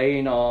the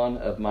laying on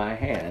of my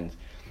hands.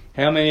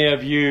 How many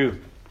of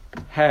you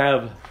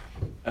have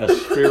a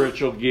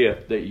spiritual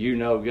gift that you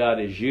know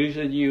God is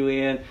using you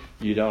in?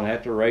 You don't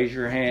have to raise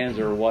your hands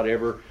or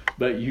whatever,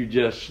 but you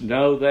just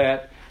know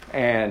that.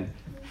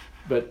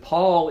 But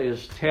Paul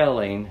is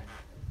telling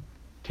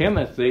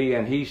Timothy,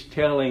 and he's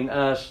telling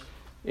us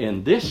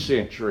in this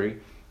century,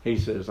 he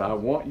says, I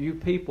want you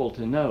people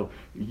to know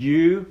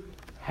you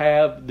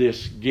have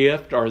this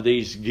gift or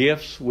these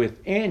gifts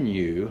within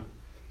you,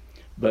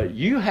 but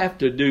you have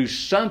to do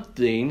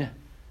something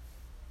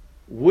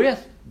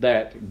with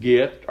that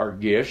gift or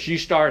gifts. You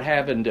start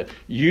having to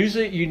use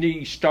it. You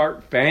need to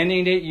start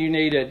fanning it. You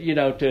need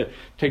to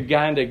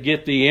kind of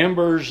get the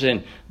embers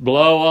and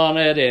blow on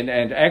it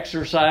and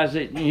exercise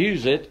it and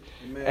use it.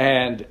 Amen.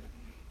 And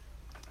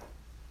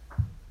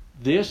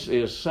this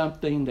is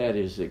something that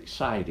is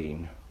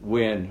exciting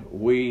when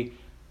we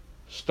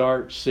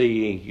start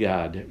seeing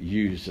God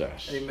use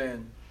us.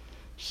 Amen.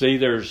 See,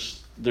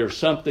 there's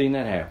something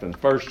that happens.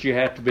 First, you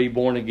have to be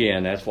born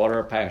again. That's what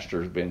our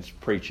pastor's been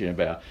preaching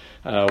about.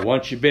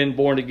 Once you've been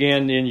born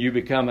again, then you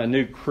become a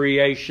new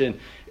creation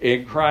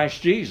in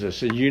Christ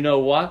Jesus. And you know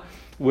what?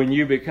 When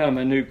you become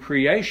a new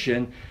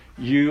creation,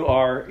 you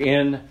are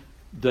in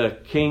the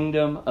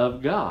kingdom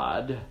of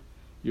God.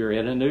 You're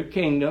in a new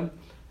kingdom.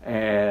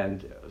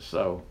 And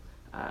so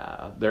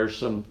there's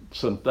some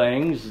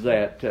things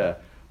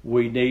that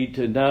we need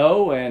to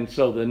know. And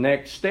so the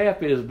next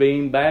step is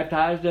being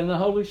baptized in the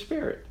Holy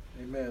Spirit.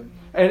 Amen.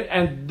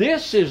 And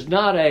this is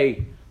not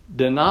a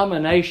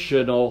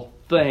denominational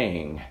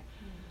thing.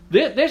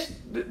 This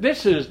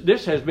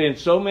has been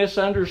so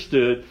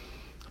misunderstood.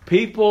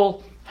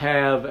 People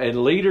have,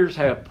 and leaders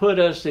have put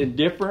us in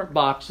different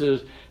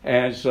boxes,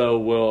 and so,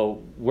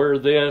 well, we're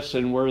this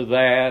and we're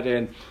that,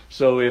 and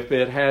so if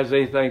it has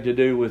anything to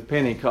do with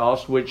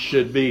Pentecost, which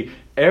should be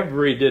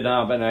every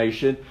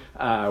denomination,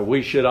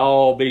 we should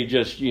all be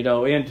just,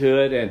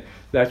 into it, and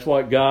that's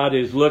what God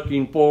is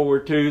looking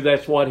forward to.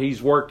 That's what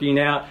He's working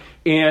out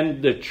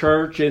in the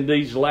church in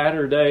these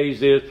latter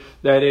days, is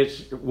that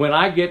it's, when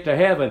I get to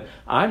heaven,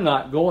 I'm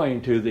not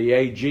going to the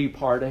AG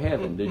part of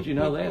heaven. Did you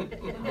know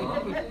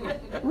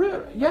that?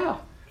 Really? Yeah.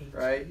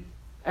 Right.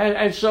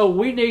 And so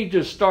we need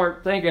to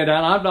start thinking, and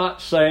I'm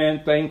not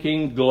saying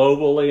thinking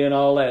globally and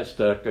all that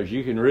stuff, because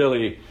you can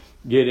really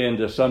get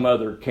into some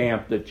other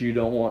camp that you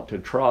don't want to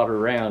trot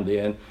around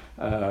in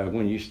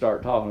when you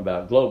start talking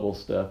about global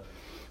stuff.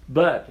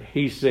 But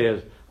he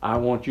says, I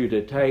want you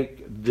to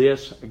take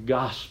this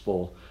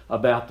gospel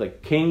about the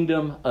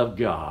kingdom of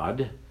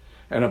God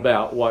and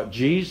about what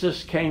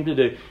Jesus came to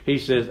do. He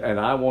says, and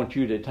I want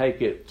you to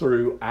take it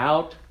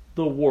throughout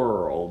the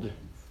world.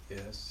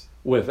 Yes.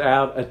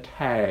 Without a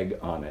tag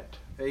on it.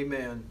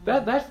 Amen.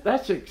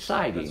 That's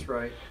exciting. That's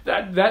right.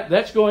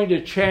 That's going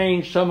to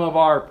change some of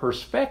our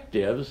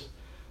perspectives,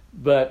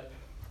 but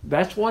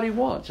that's what He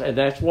wants, and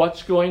that's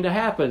what's going to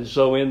happen.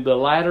 So in the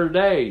latter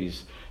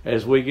days,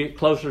 as we get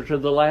closer to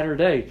the latter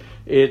day,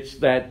 it's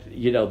that,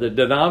 the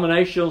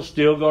denomination's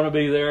still going to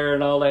be there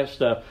and all that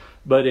stuff,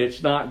 but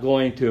it's not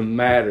going to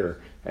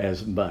matter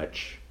as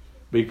much,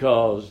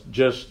 because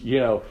just,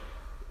 even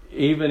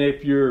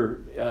if you're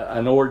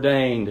an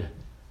ordained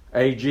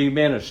AG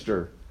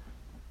minister,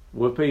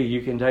 whoopee,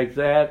 you can take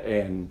that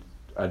and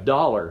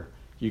 $1.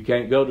 You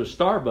can't go to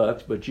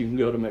Starbucks, but you can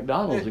go to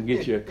McDonald's and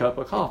get you a cup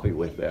of coffee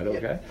with that,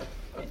 okay?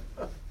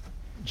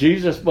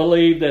 Jesus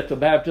believed that the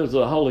baptism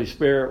of the Holy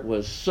Spirit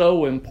was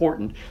so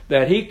important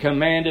that He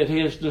commanded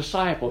His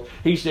disciples.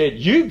 He said,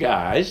 you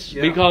guys,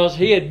 because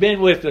He had been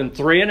with them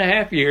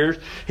 3.5 years,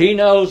 He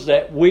knows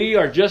that we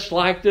are just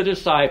like the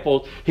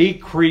disciples. He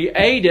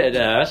created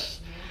us.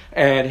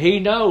 And He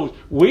knows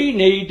we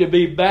need to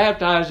be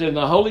baptized in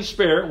the Holy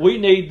Spirit. We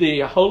need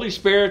the Holy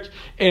Spirit's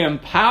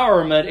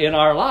empowerment in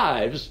our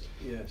lives.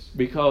 Yes.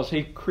 Because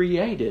He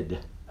created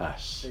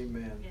us.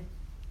 Amen.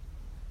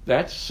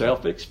 That's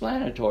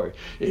self-explanatory.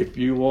 If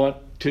you want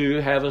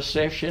to have a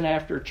session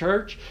after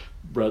church,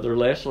 Brother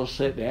Les will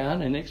sit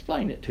down and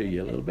explain it to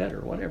you a little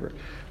better, whatever.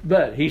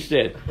 But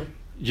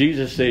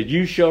Jesus said,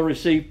 you shall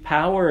receive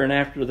power, and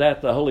after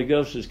that the Holy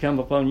Ghost has come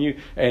upon you,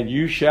 and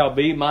you shall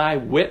be my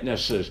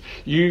witnesses.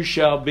 You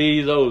shall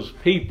be those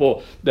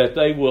people that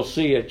they will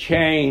see a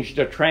changed,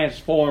 a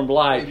transformed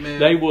life.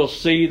 Amen. They will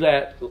see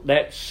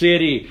that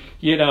city,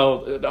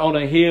 on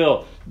a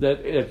hill that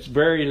it's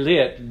very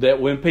lit, that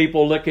when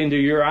people look into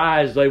your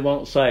eyes, they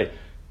won't say,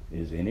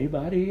 is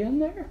anybody in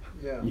there?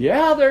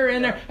 Yeah, they're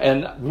in there.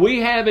 And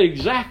we have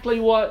exactly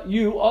what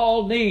you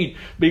all need,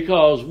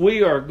 because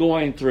we are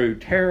going through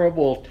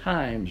terrible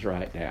times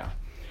right now.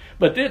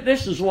 But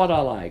this is what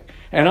I like.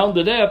 And on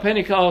the day of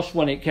Pentecost,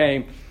 when it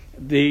came,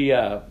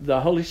 the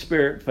Holy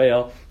Spirit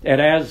fell, and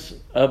as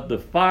of the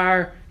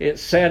fire, it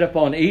sat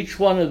upon each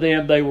one of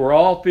them. They were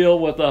all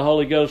filled with the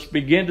Holy Ghost,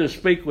 began to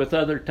speak with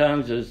other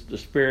tongues as the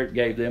Spirit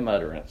gave them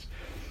utterance.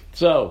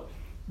 So,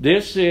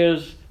 this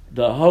is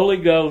the Holy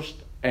Ghost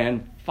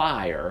and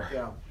fire.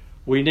 Yeah.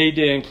 We need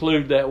to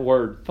include that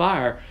word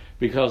fire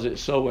because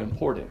it's so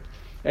important.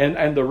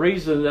 And the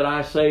reason that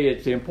I say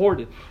it's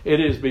important, it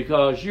is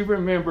because you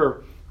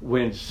remember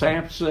when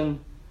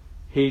Samson,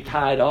 he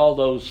tied all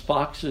those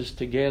foxes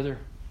together?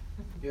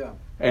 Yeah.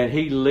 And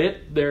he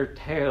lit their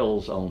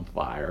tails on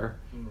fire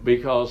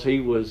because he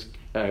was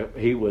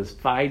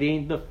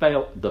fighting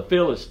the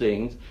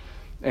Philistines,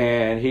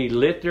 and he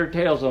lit their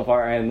tails on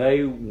fire, and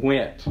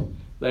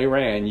they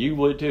ran. You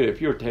would too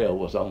if your tail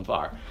was on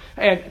fire.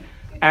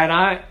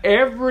 And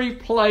every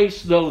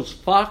place those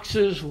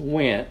foxes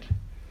went,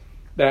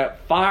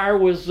 that fire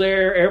was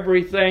there.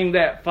 Everything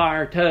that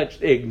fire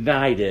touched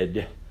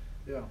ignited.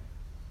 Yeah.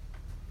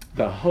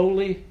 The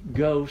Holy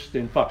Ghost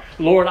and fire.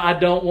 Lord, I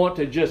don't want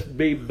to just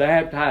be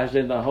baptized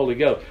in the Holy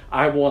Ghost.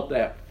 I want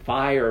that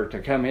fire to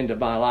come into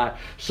my life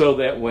so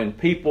that when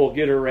people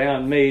get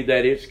around me,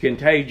 that it's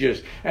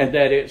contagious and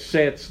that it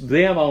sets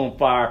them on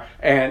fire.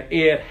 And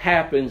it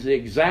happens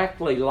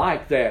exactly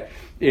like that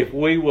if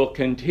we will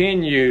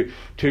continue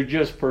to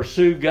just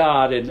pursue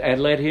God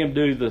and let Him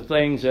do the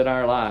things in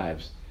our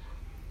lives.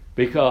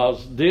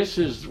 Because this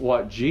is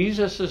what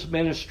Jesus'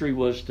 ministry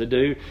was to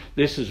do.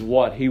 This is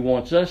what He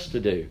wants us to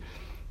do.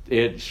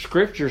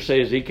 Scripture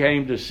says He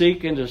came to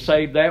seek and to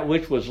save that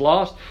which was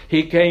lost.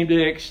 He came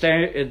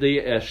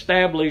to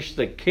establish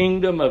the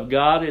kingdom of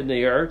God in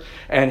the earth.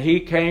 And He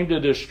came to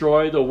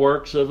destroy the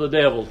works of the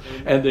devil.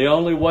 And the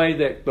only way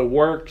that the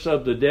works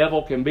of the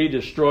devil can be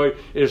destroyed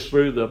is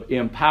through the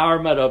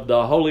empowerment of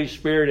the Holy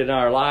Spirit in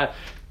our life,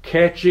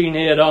 catching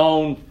it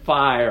on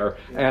fire.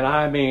 And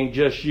I mean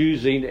just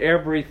using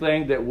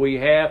everything that we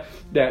have,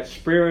 that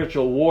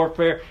spiritual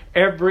warfare,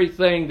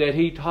 everything that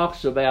he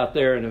talks about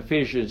there in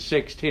Ephesians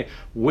 6:10.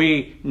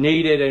 We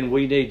need it, and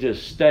we need to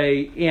stay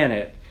in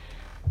it.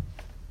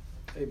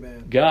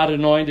 Amen. God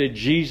anointed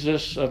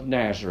Jesus of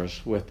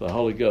Nazareth with the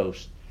Holy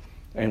Ghost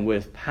and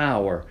with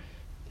power.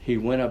 He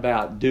went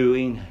about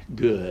doing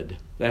good.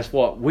 That's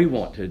what we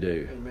want to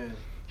do. Amen.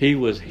 He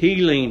was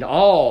healing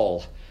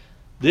all.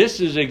 This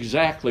is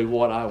exactly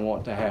what I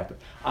want to happen.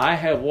 I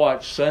have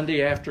watched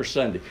Sunday after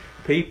Sunday.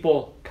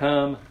 People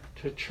come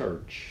to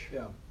church.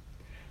 Yeah.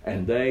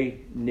 And they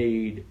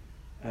need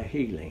a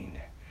healing.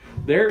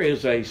 There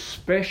is a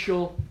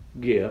special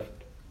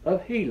gift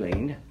of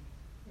healing.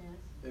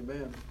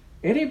 Amen.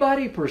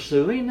 Anybody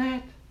pursuing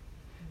that?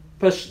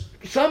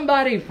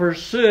 Somebody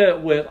pursue it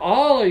with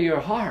all of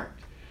your heart.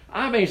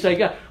 I mean, say,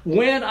 God,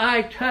 when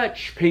I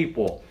touch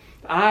people,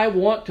 I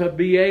want to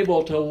be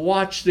able to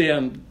watch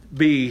them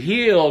be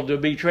healed, to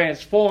be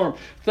transformed.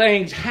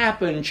 Things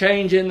happen,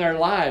 change in their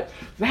life.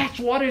 That's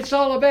what it's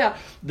all about.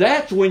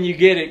 That's when you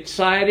get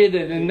excited,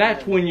 and then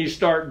that's when you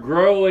start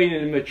growing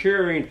and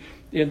maturing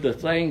in the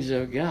things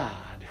of God.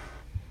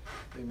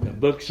 Amen.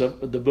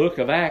 The book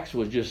of Acts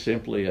was just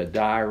simply a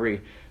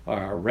diary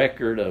or a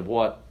record of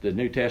what the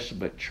New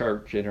Testament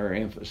church in her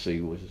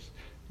infancy was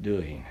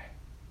doing.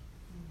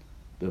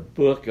 The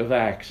book of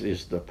Acts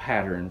is the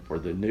pattern for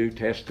the New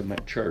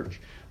Testament church.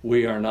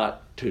 We are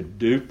not to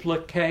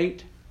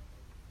duplicate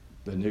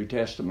the New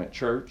Testament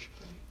church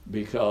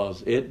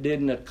because it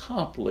didn't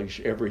accomplish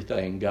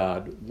everything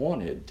God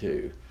wanted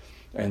to.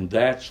 And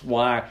that's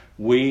why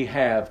we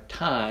have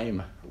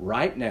time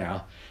right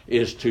now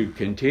is to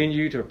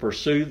continue to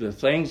pursue the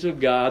things of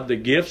God, the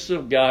gifts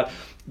of God,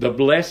 the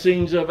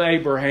blessings of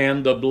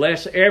Abraham.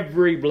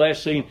 Every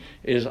blessing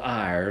is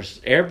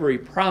ours. Every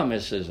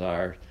promise is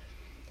ours.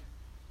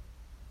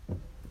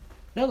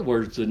 In other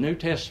words, the New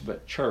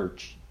Testament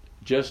church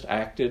just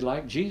acted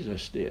like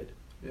Jesus did.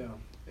 Yeah.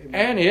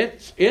 Amen. And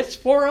it's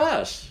for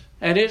us.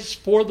 And it's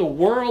for the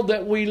world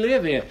that we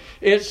live in.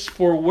 It's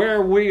for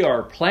where we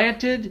are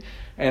planted.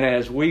 And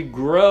as we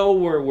grow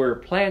where we're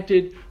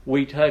planted,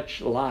 we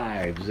touch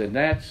lives. And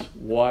that's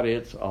what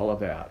it's all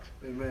about.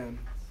 Amen.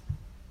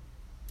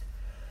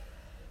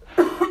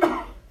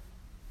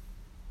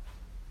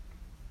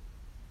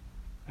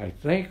 I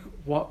think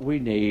what we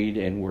need,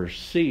 and we're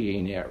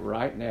seeing it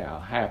right now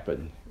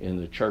happen in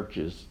the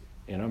churches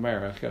in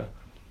America,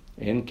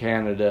 in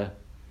Canada,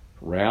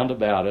 round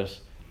about us,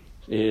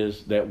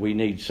 is that we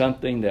need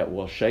something that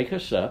will shake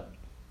us up.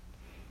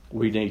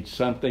 We need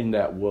something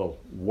that will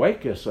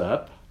wake us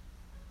up.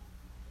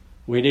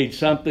 We need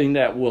something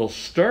that will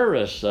stir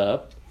us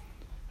up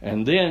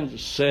and then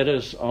set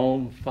us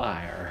on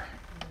fire.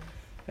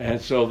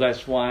 And so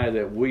that's why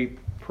that we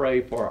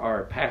pray for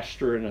our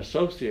pastor and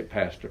associate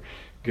pastor.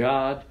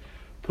 God,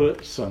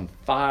 put some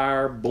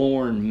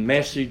fire-born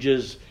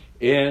messages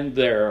in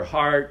their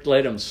heart.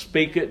 Let them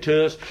speak it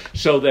to us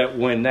so that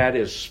when that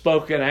is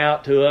spoken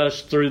out to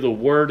us through the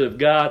Word of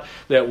God,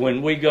 that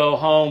when we go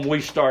home,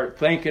 we start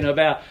thinking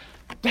about,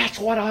 that's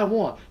what I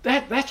want.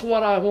 That's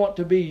what I want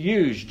to be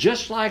used,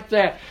 just like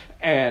that.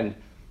 And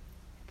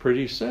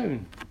pretty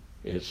soon,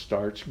 it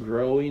starts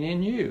growing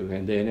in you.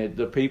 And then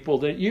the people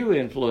that you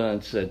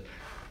influence, and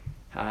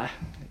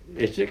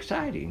it's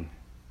exciting.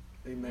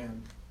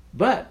 Amen.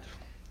 But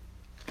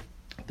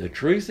the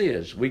truth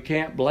is, we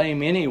can't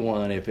blame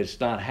anyone if it's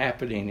not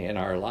happening in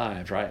our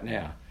lives right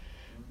now.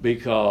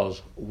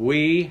 Because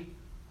we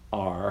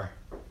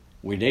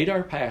need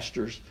our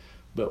pastors,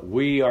 but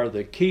we are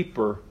the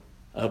keeper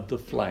of the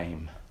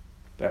flame,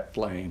 that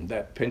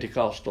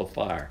Pentecostal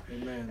fire.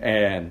 Amen.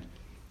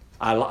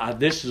 And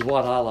this is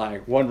what I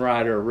like. One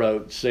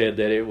writer said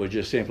that it was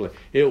just simply,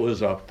 it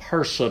was a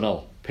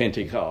personal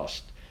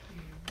Pentecost.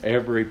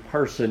 Every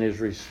person is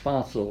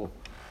responsible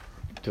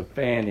to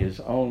fan his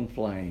own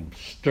flame.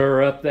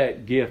 Stir up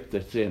that gift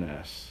that's in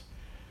us.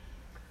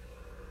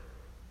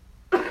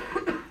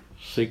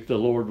 Seek the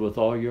Lord with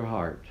all your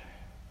heart.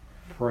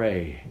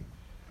 Pray.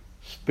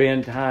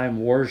 Spend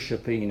time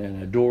worshiping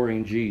and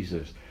adoring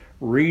Jesus.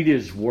 Read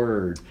His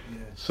Word. Yes.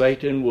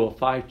 Satan will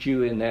fight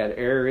you in that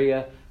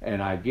area,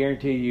 and I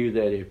guarantee you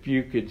that if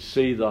you could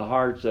see the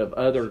hearts of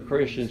other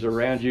Christians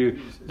around you,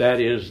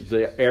 that is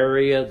the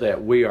area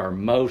that we are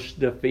most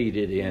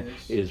defeated in,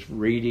 is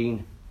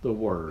reading the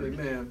Word.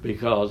 Amen.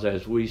 Because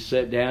as we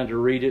sit down to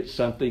read it,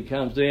 something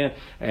comes in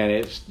and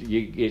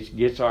it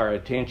gets our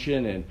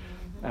attention. And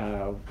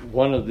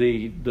one of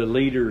the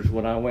leaders,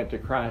 when I went to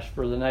Christ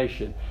for the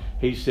Nation,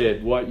 he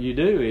said, what you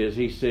do is,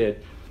 he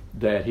said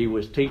that he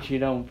was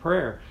teaching on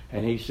prayer,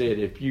 and he said,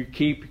 if you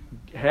keep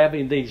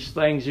having these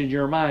things in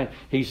your mind,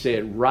 he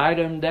said, write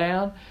them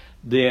down,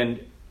 then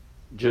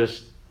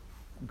just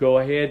go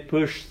ahead,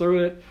 push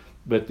through it.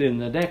 But then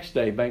the next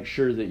day, make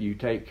sure that you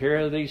take care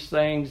of these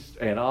things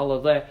and all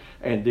of that,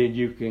 and then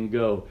you can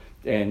go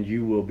and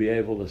you will be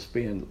able to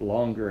spend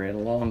longer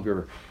and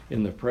longer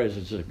in the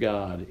presence of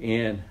God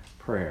in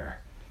prayer.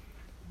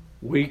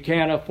 We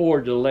can't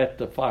afford to let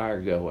the fire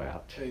go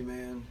out.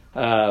 Amen.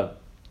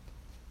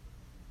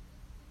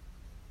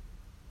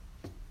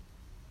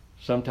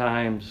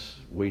 Sometimes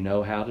we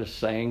know how to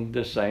sing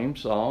the same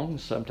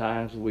songs.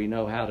 Sometimes we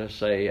know how to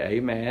say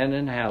amen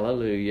and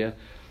hallelujah.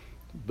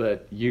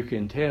 But you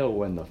can tell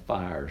when the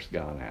fire's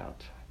gone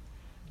out.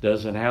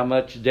 Doesn't how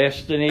much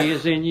destiny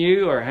is in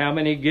you or how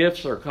many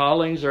gifts or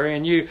callings are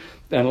in you,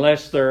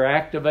 unless they're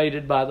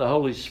activated by the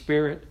Holy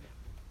Spirit,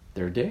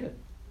 they're dead.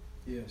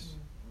 Yes.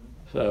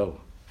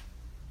 So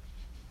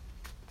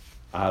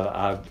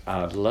I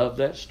love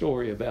that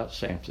story about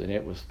Samson.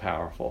 It was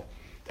powerful.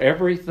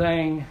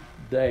 Everything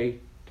they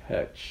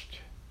touched,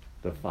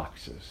 the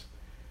foxes,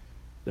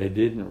 they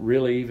didn't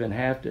really even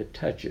have to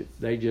touch it.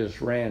 They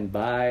just ran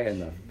by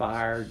and the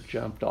fire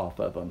jumped off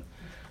of them.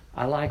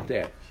 I like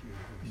that.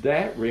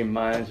 That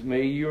reminds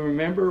me, you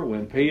remember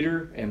when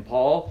Peter and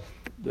Paul,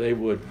 they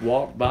would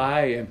walk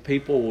by and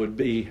people would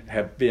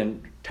have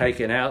been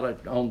taken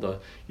out on the,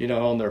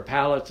 on their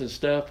pallets and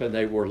stuff, and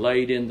they were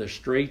laid in the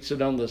streets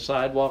and on the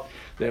sidewalk,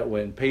 that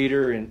when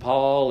Peter and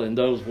Paul and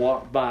those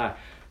walked by,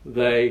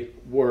 they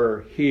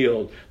were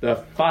healed. The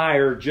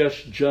fire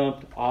just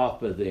jumped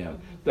off of them.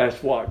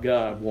 That's what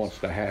God wants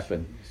to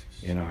happen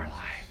in our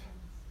life.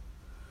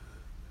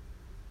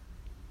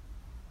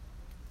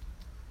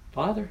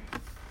 Father,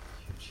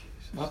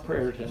 my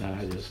prayer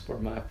tonight is for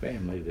my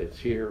family that's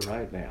here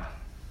right now.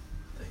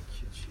 Thank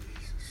you,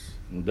 Jesus.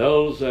 And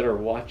those that are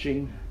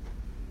watching,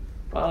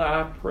 Father,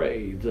 I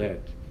pray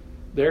that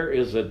there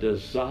is a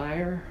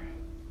desire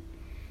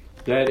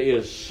that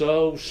is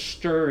so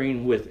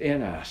stirring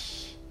within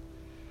us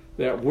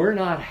that we're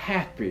not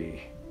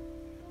happy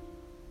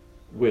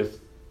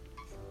with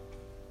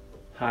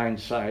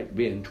hindsight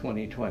being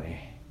 2020.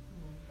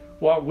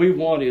 What we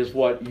want is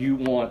what you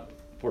want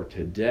for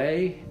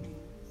today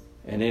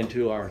and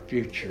into our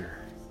future.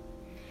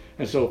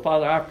 And so,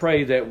 Father, I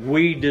pray that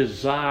we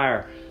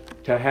desire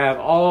to have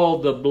all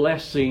the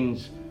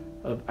blessings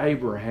of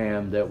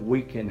Abraham that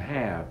we can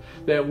have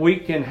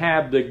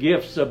the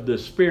gifts of the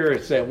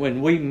spirits, that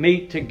when we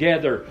meet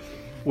together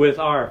with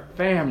our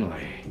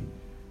family,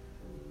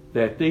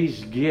 that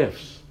these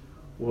gifts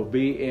will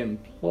be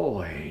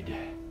employed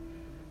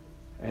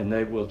and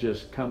they will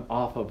just come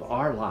off of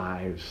our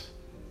lives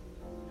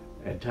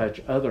and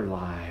touch other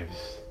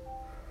lives,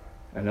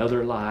 and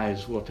other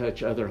lives will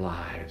touch other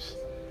lives,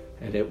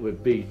 and it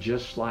would be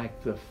just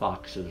like the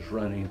foxes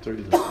running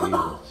through the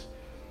fields.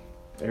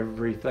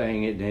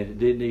 Everything, it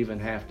didn't even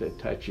have to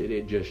touch it.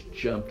 It just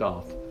jumped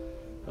off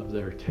of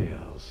their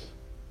tails.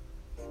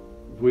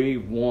 We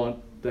want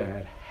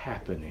that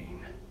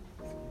happening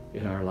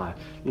in our life.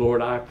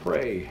 Lord, I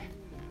pray,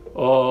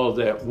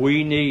 that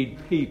we need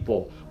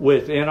people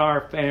within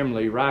our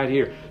family right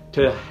here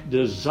to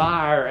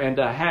desire and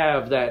to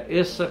have that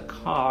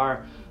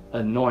Issachar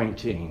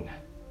anointing,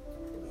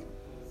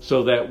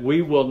 so that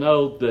we will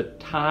know the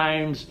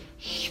times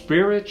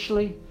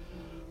spiritually,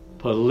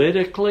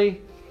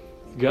 politically.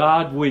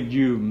 God, when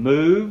you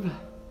move,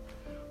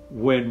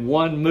 when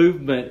one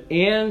movement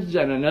ends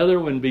and another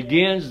one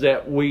begins,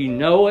 that we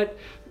know it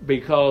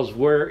because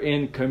we're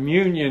in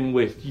communion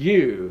with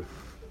you.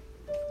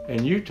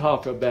 And you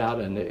talk about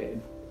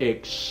an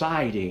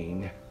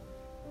exciting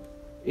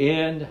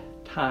end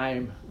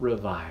time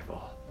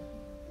revival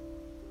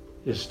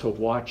is to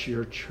watch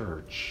your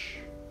church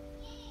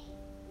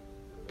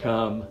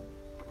come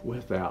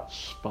without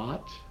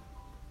spot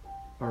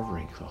or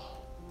wrinkle.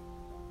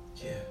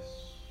 Yes.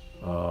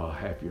 Oh,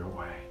 have your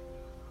way.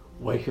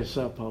 Wake us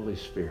up, Holy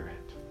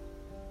Spirit.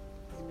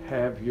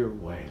 Have your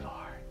way, Lord.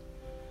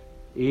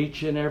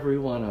 Each and every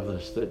one of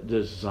us that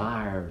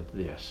desire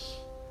this,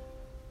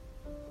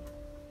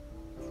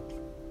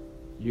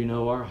 you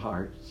know our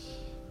hearts.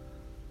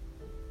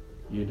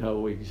 You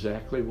know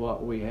exactly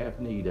what we have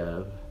need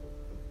of.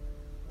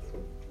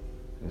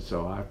 And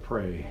so I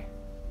pray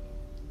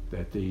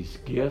that these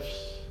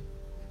gifts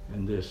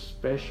and this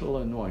special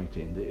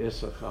anointing, the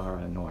Issachar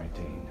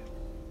anointing,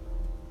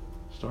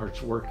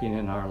 starts working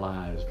in our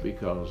lives,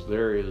 because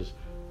there is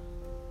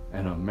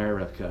an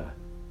America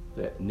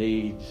that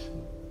needs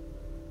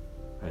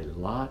a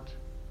lot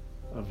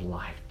of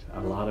light,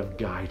 a lot of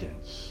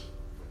guidance,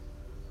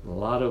 a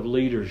lot of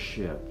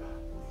leadership.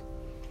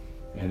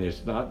 And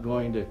it's not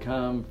going to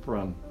come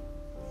from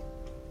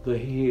the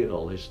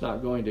hill. It's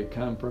not going to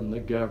come from the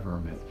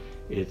government.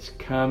 It's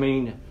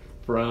coming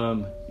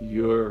from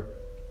your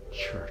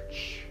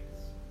church.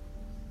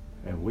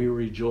 And we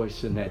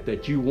rejoice in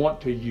that you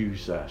want to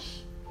use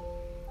us.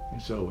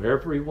 And so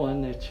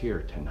everyone that's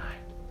here tonight,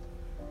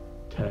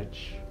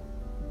 touch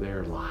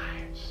their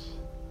lives.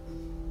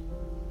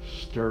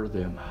 Stir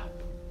them up.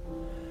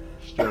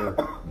 Stir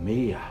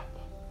me up.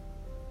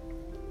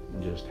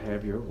 And just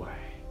have your way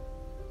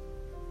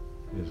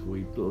as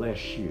we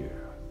bless you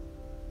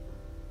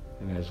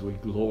and as we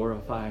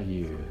glorify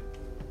you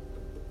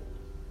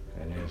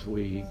and as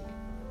we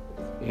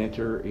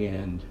enter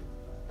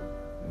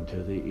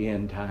into the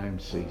end time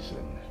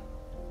season.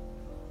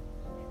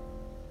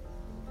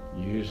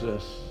 Use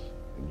us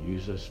and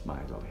use us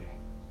mightily.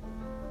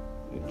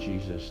 In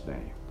Jesus'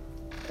 name,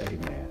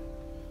 amen.